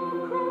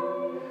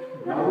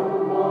 No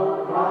more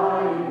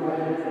crying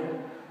there,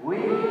 we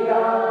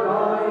are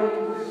going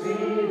to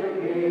see the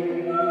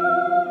King.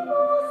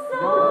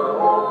 No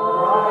more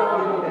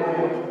crying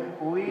there,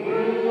 we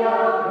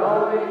are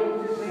going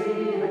to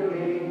see the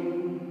King.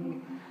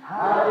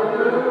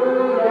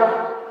 Hallelujah,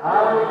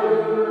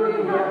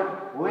 hallelujah,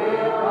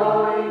 we're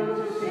going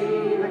to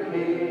see the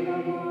King.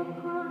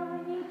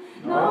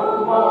 No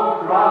more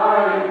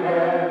crying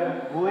there,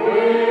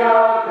 we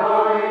are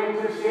going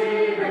to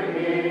see the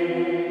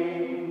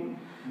King.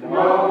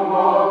 No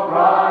more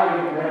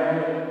crying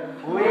there,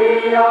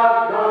 we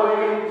are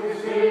going to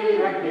see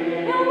the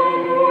King.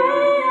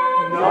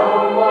 No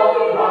more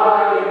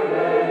crying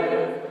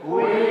there,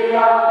 we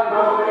are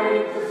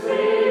going to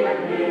see the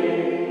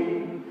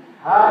King.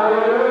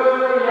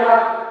 Hallelujah,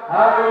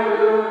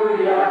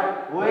 hallelujah,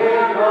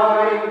 we're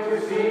going to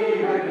see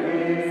the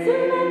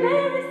King.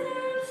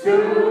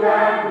 Soon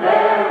and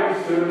very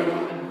soon,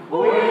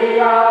 we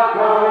are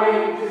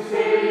going to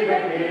see the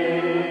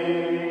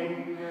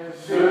King.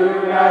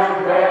 Soon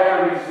and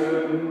very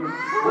soon,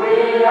 we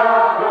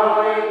are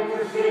going to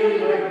see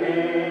the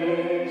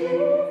King.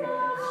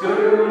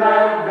 Soon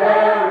and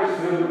very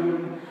soon,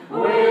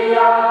 we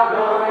are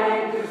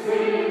going to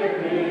see the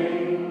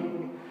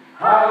King.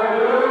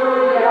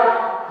 Hallelujah,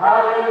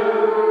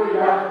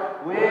 hallelujah,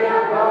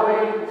 we're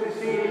going to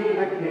see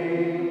the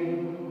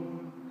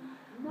King.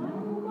 No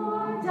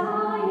more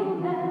dying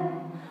there,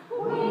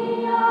 we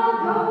are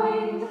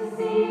going to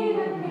see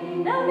the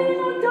King. There'll be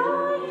no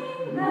dying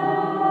there,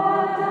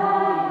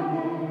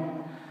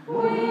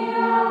 we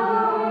are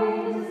going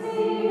to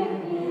see the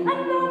King.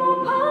 And no more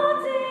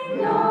parting,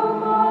 no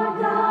more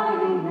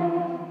dying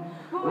there,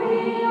 we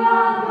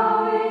are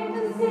going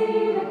to see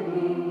the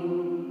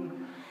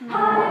King.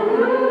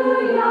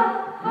 Hallelujah,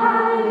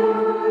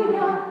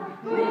 hallelujah,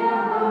 we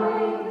are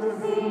going to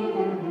see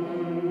the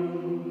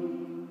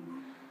King.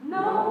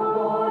 No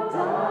more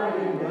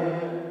dying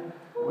there,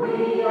 we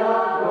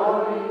are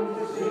going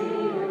to see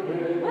the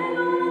King. We're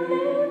gonna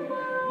live.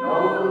 No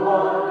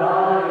more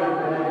dying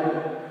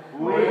there,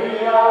 we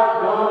are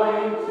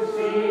going to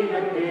see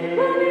the King.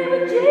 We'll be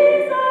with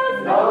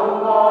Jesus. No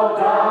more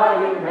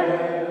dying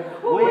there,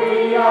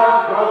 we are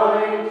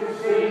going to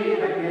see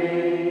the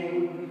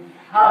King.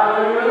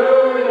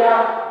 Hallelujah,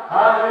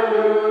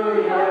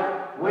 hallelujah,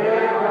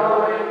 we're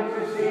going to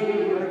see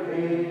the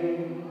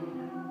King.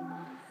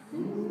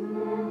 Soon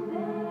and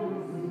very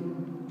soon,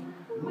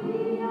 we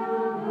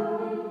are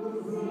going to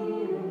see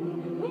the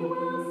King. We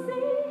will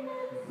see him.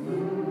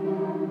 Soon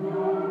and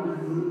very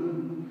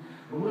soon,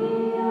 we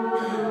are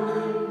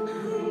going to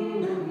see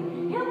the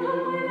King. He'll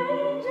come with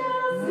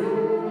angels.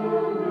 Soon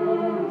and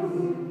very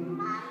soon,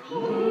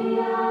 we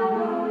are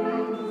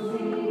going to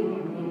see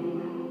the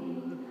King.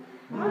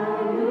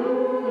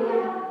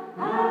 Hallelujah,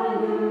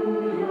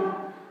 hallelujah,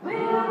 we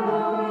are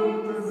going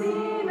to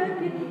see the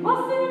King. Oh,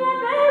 soon and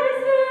very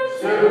soon.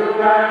 Soon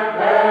and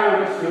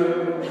very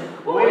soon,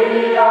 we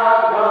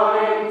are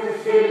going to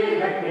see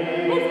the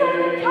King. He's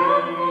going to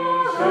come for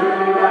us.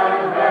 Soon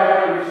and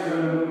very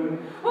soon,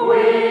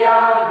 we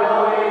are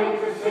going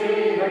to see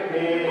the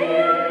King.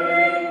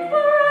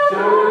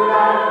 Soon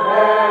and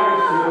very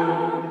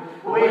soon,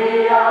 we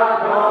are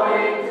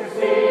going to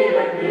see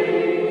the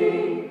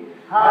King.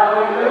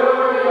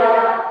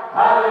 Hallelujah,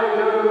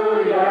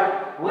 hallelujah,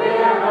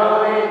 we're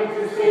going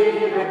to see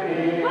the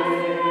King.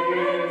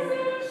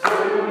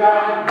 Soon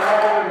and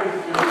very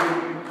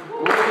soon,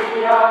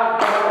 we are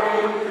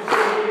going to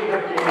see the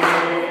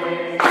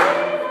King.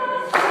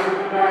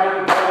 Soon and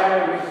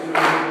very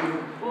soon,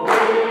 we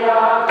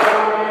are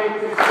going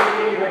to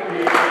see the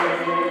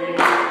King.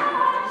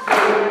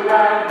 Soon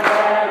and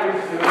very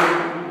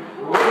soon,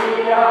 we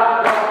are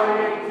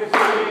going to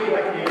see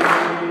the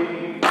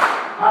King.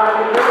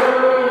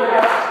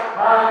 Hallelujah,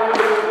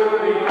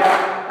 hallelujah,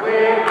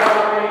 we're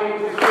going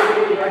to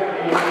see the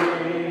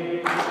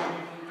King.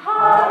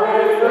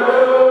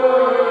 Hallelujah.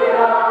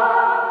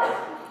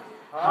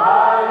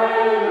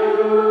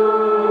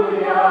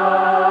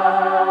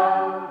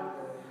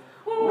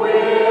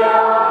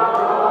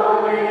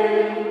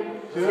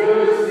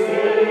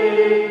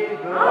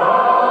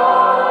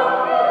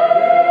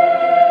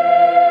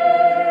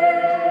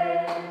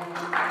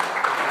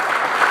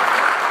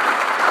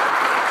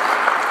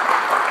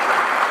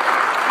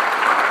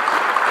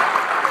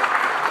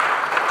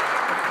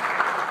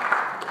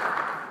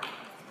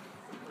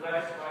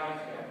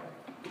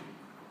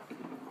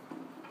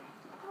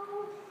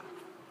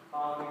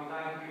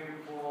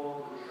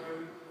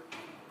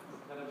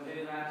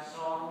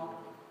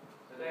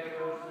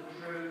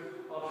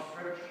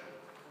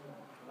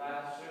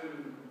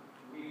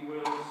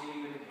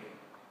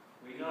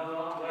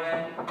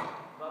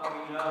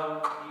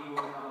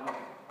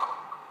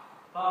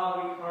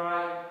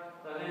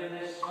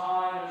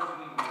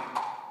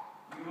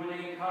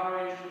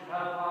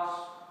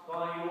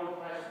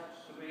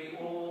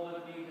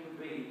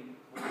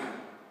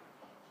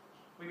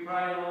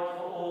 pray, Lord,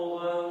 for all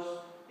those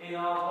in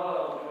our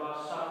world who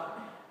are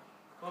suffering,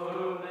 for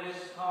whom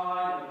this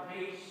time of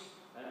peace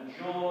and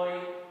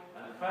joy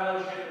and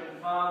fellowship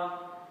and fun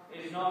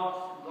is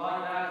not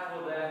like that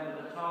for them,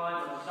 but a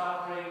time of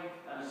suffering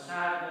and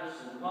sadness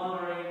and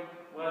wondering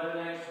where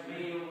the next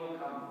meal will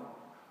come from.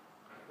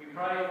 We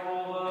pray for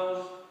all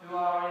those who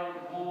are in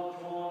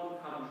war-torn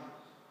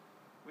countries.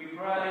 We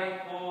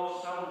pray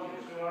for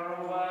soldiers who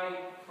are away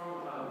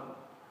from home,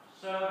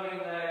 serving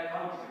their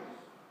countries,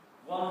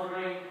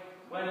 wondering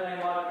when they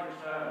might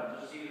return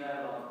to see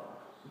their loved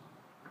ones.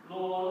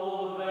 Lord,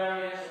 all the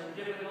various and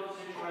difficult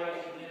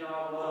situations in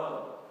our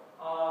world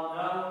are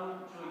known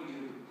to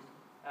you,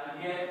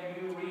 and yet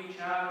you reach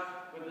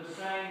out with the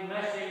same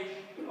message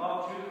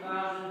of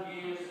 2,000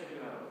 years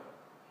ago.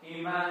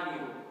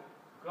 Emmanuel,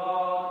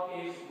 God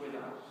is with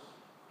us.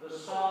 The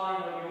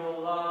sign of your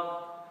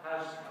love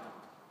has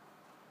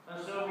come.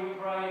 And so we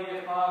pray,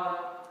 dear Father,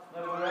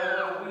 that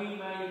wherever we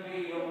may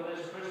be over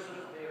this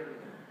Christmas period,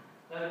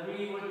 that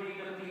we would be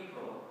the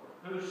people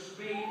who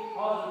speak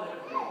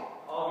positively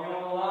of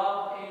your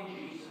love in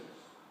Jesus,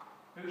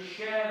 who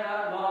share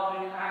that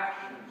love in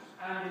actions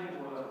and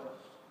in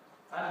words.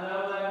 And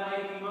though there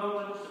may be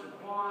moments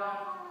of quiet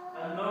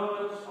and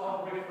moments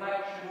of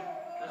reflection,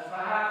 as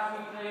perhaps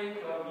we think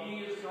of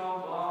years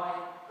gone by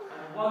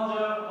and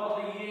wonder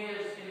what the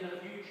years in the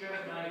future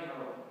may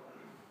hold,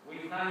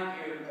 we thank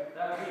you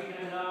that we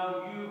can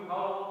know you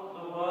hold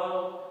the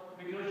world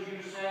because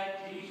you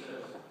sent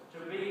Jesus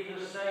to be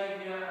the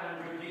Saviour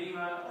and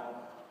Redeemer of it.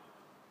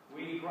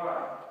 We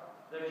pray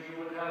that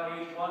you would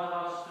have each one of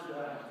us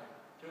today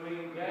to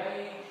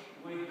engage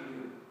with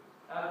you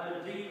at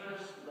the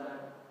deepest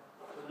level,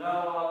 to know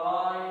our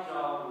lives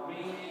are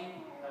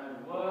meaning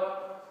and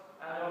work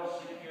and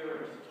of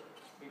security,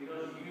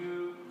 because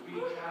you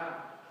reach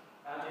out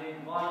and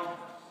invite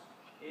us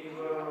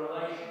into a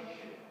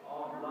relationship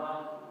of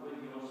love with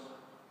your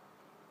Son.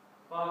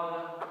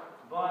 Father,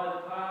 by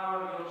the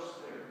power of your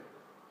Spirit,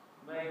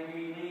 may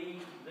we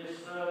leave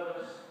this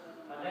service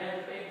and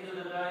enter into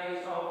the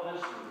days of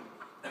this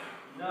week,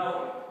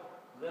 knowing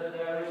that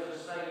there is a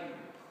Saviour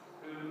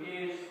who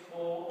is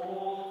for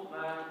all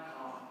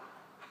mankind,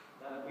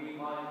 that we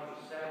might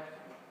accept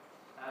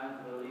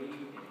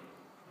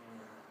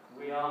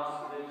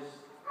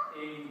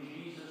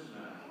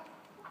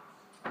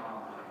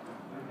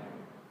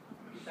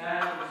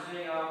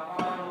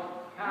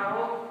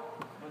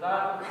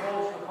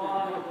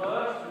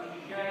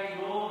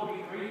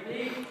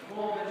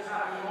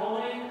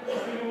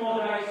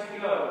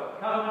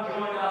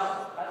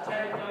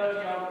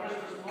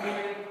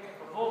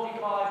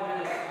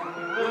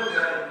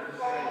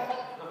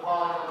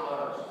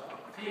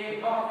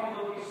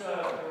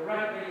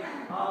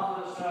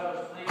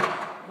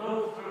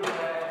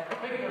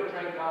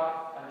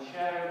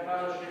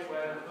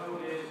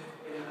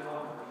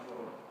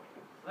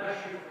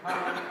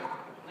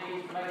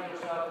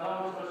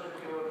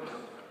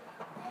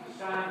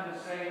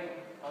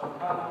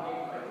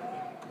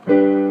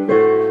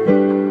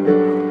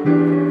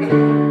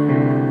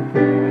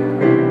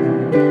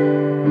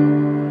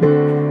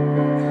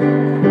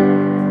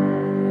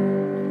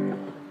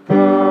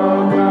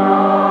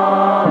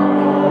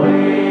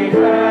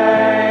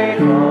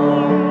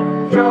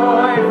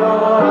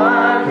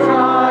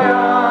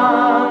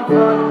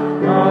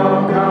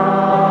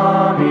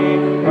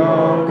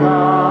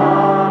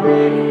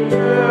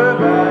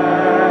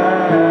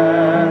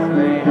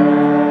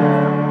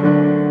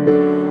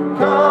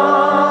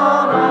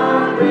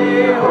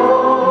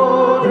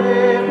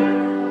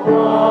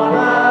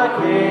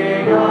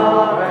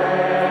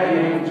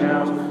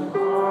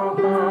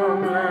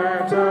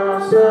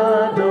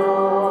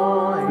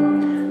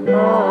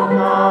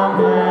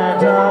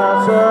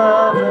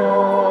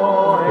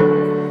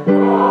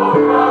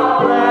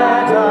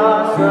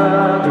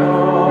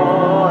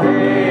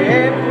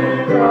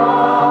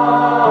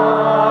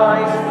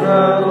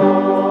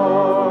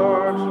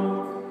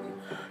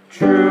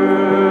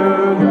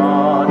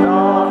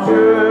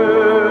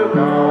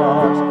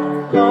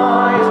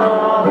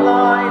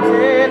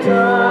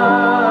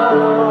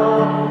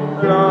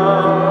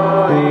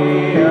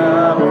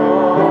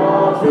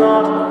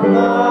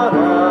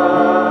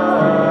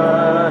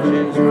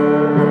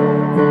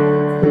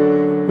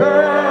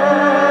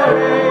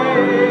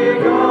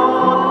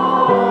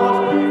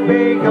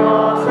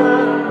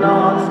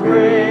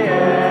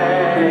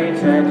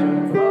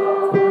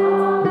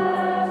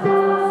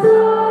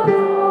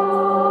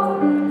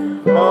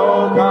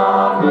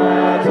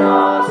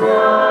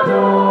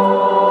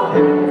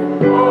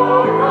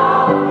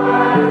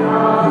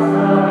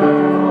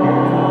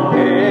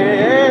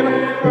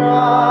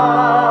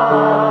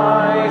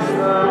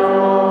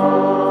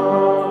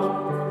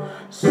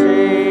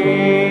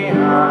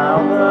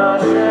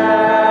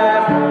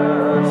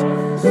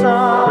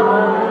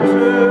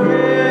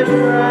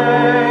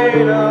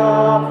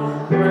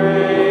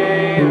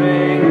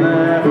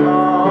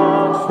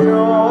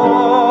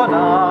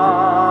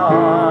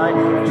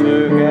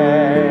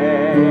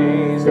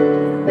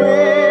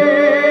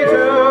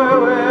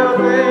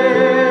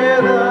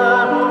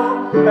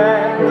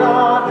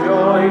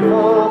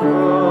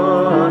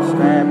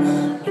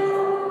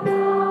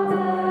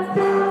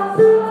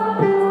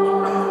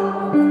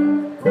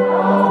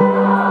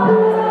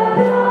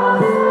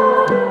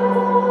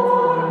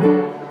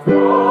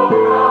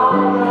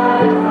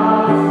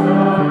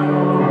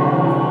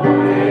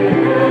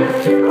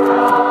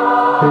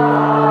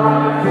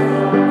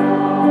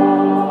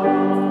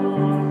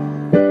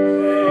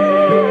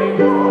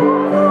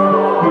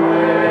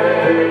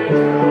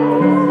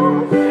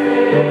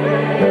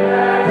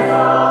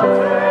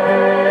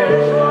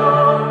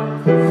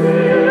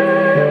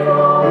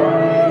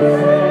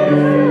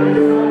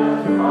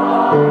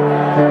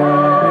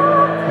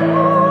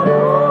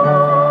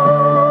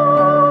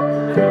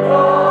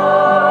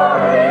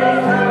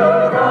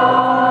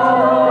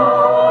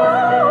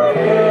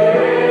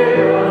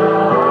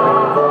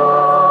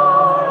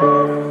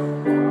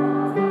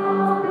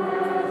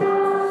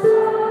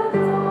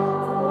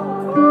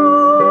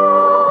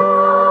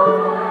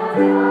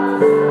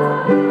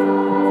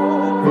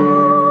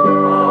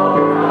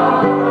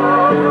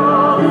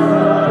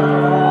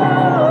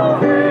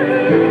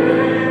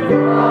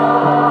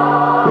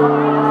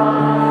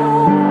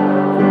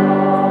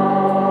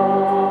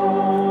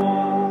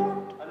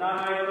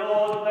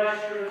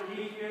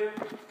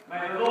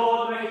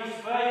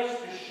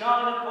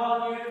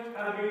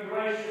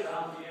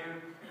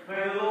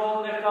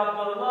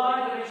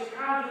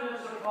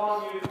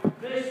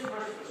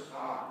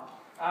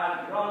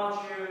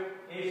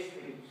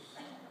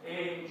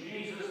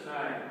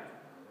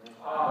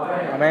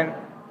Amen.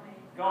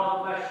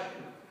 God bless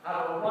you.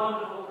 Have a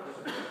wonderful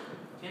Christmas.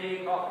 Tea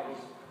and coffees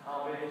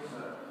are being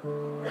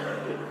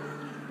served.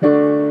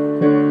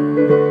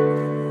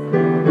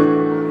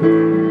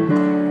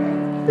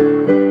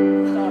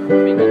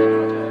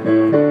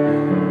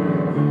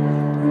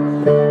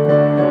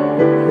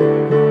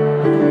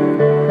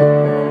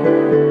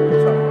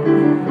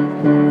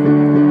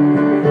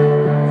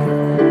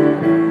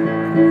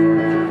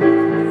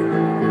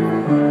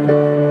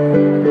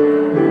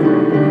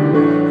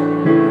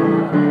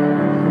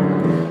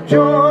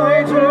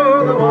 Joy to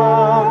the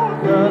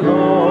world, the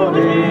Lord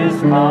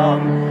is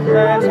come.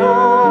 Let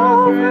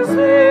earth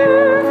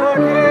receive the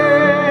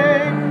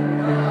King.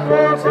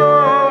 Let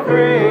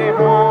every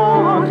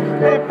heart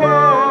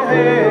prepare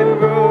Him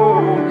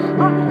room.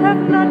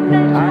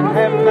 And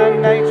heaven and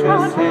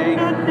nature sing.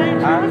 And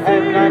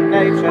heaven and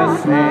nature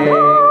sing.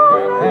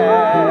 And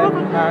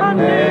heaven and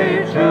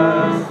nature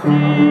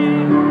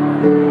sing.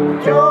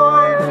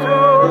 Joy to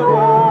the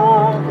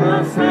world, the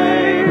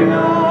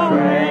Saviour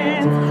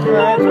reigns.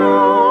 Let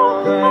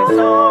all their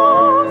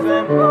songs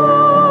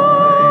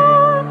employ,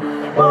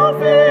 all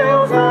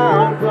fields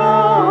and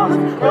flowers,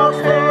 rocks,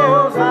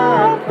 hills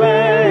and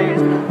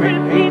plains.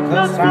 Repeat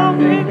the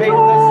sounding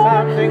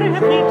joy,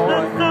 repeat the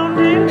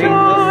sounding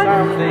joy,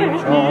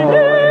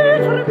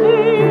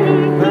 repeat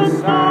the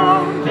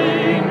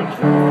sounding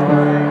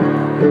joy.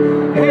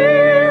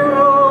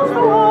 Heroes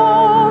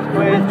walk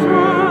with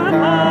truth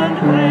and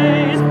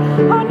praise,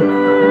 and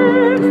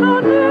makes the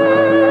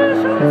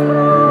nations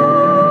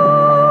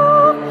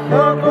proud.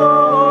 The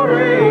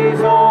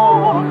glories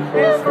of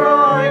His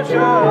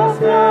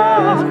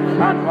righteousness,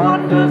 and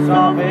wonders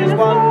of His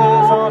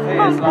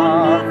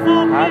love.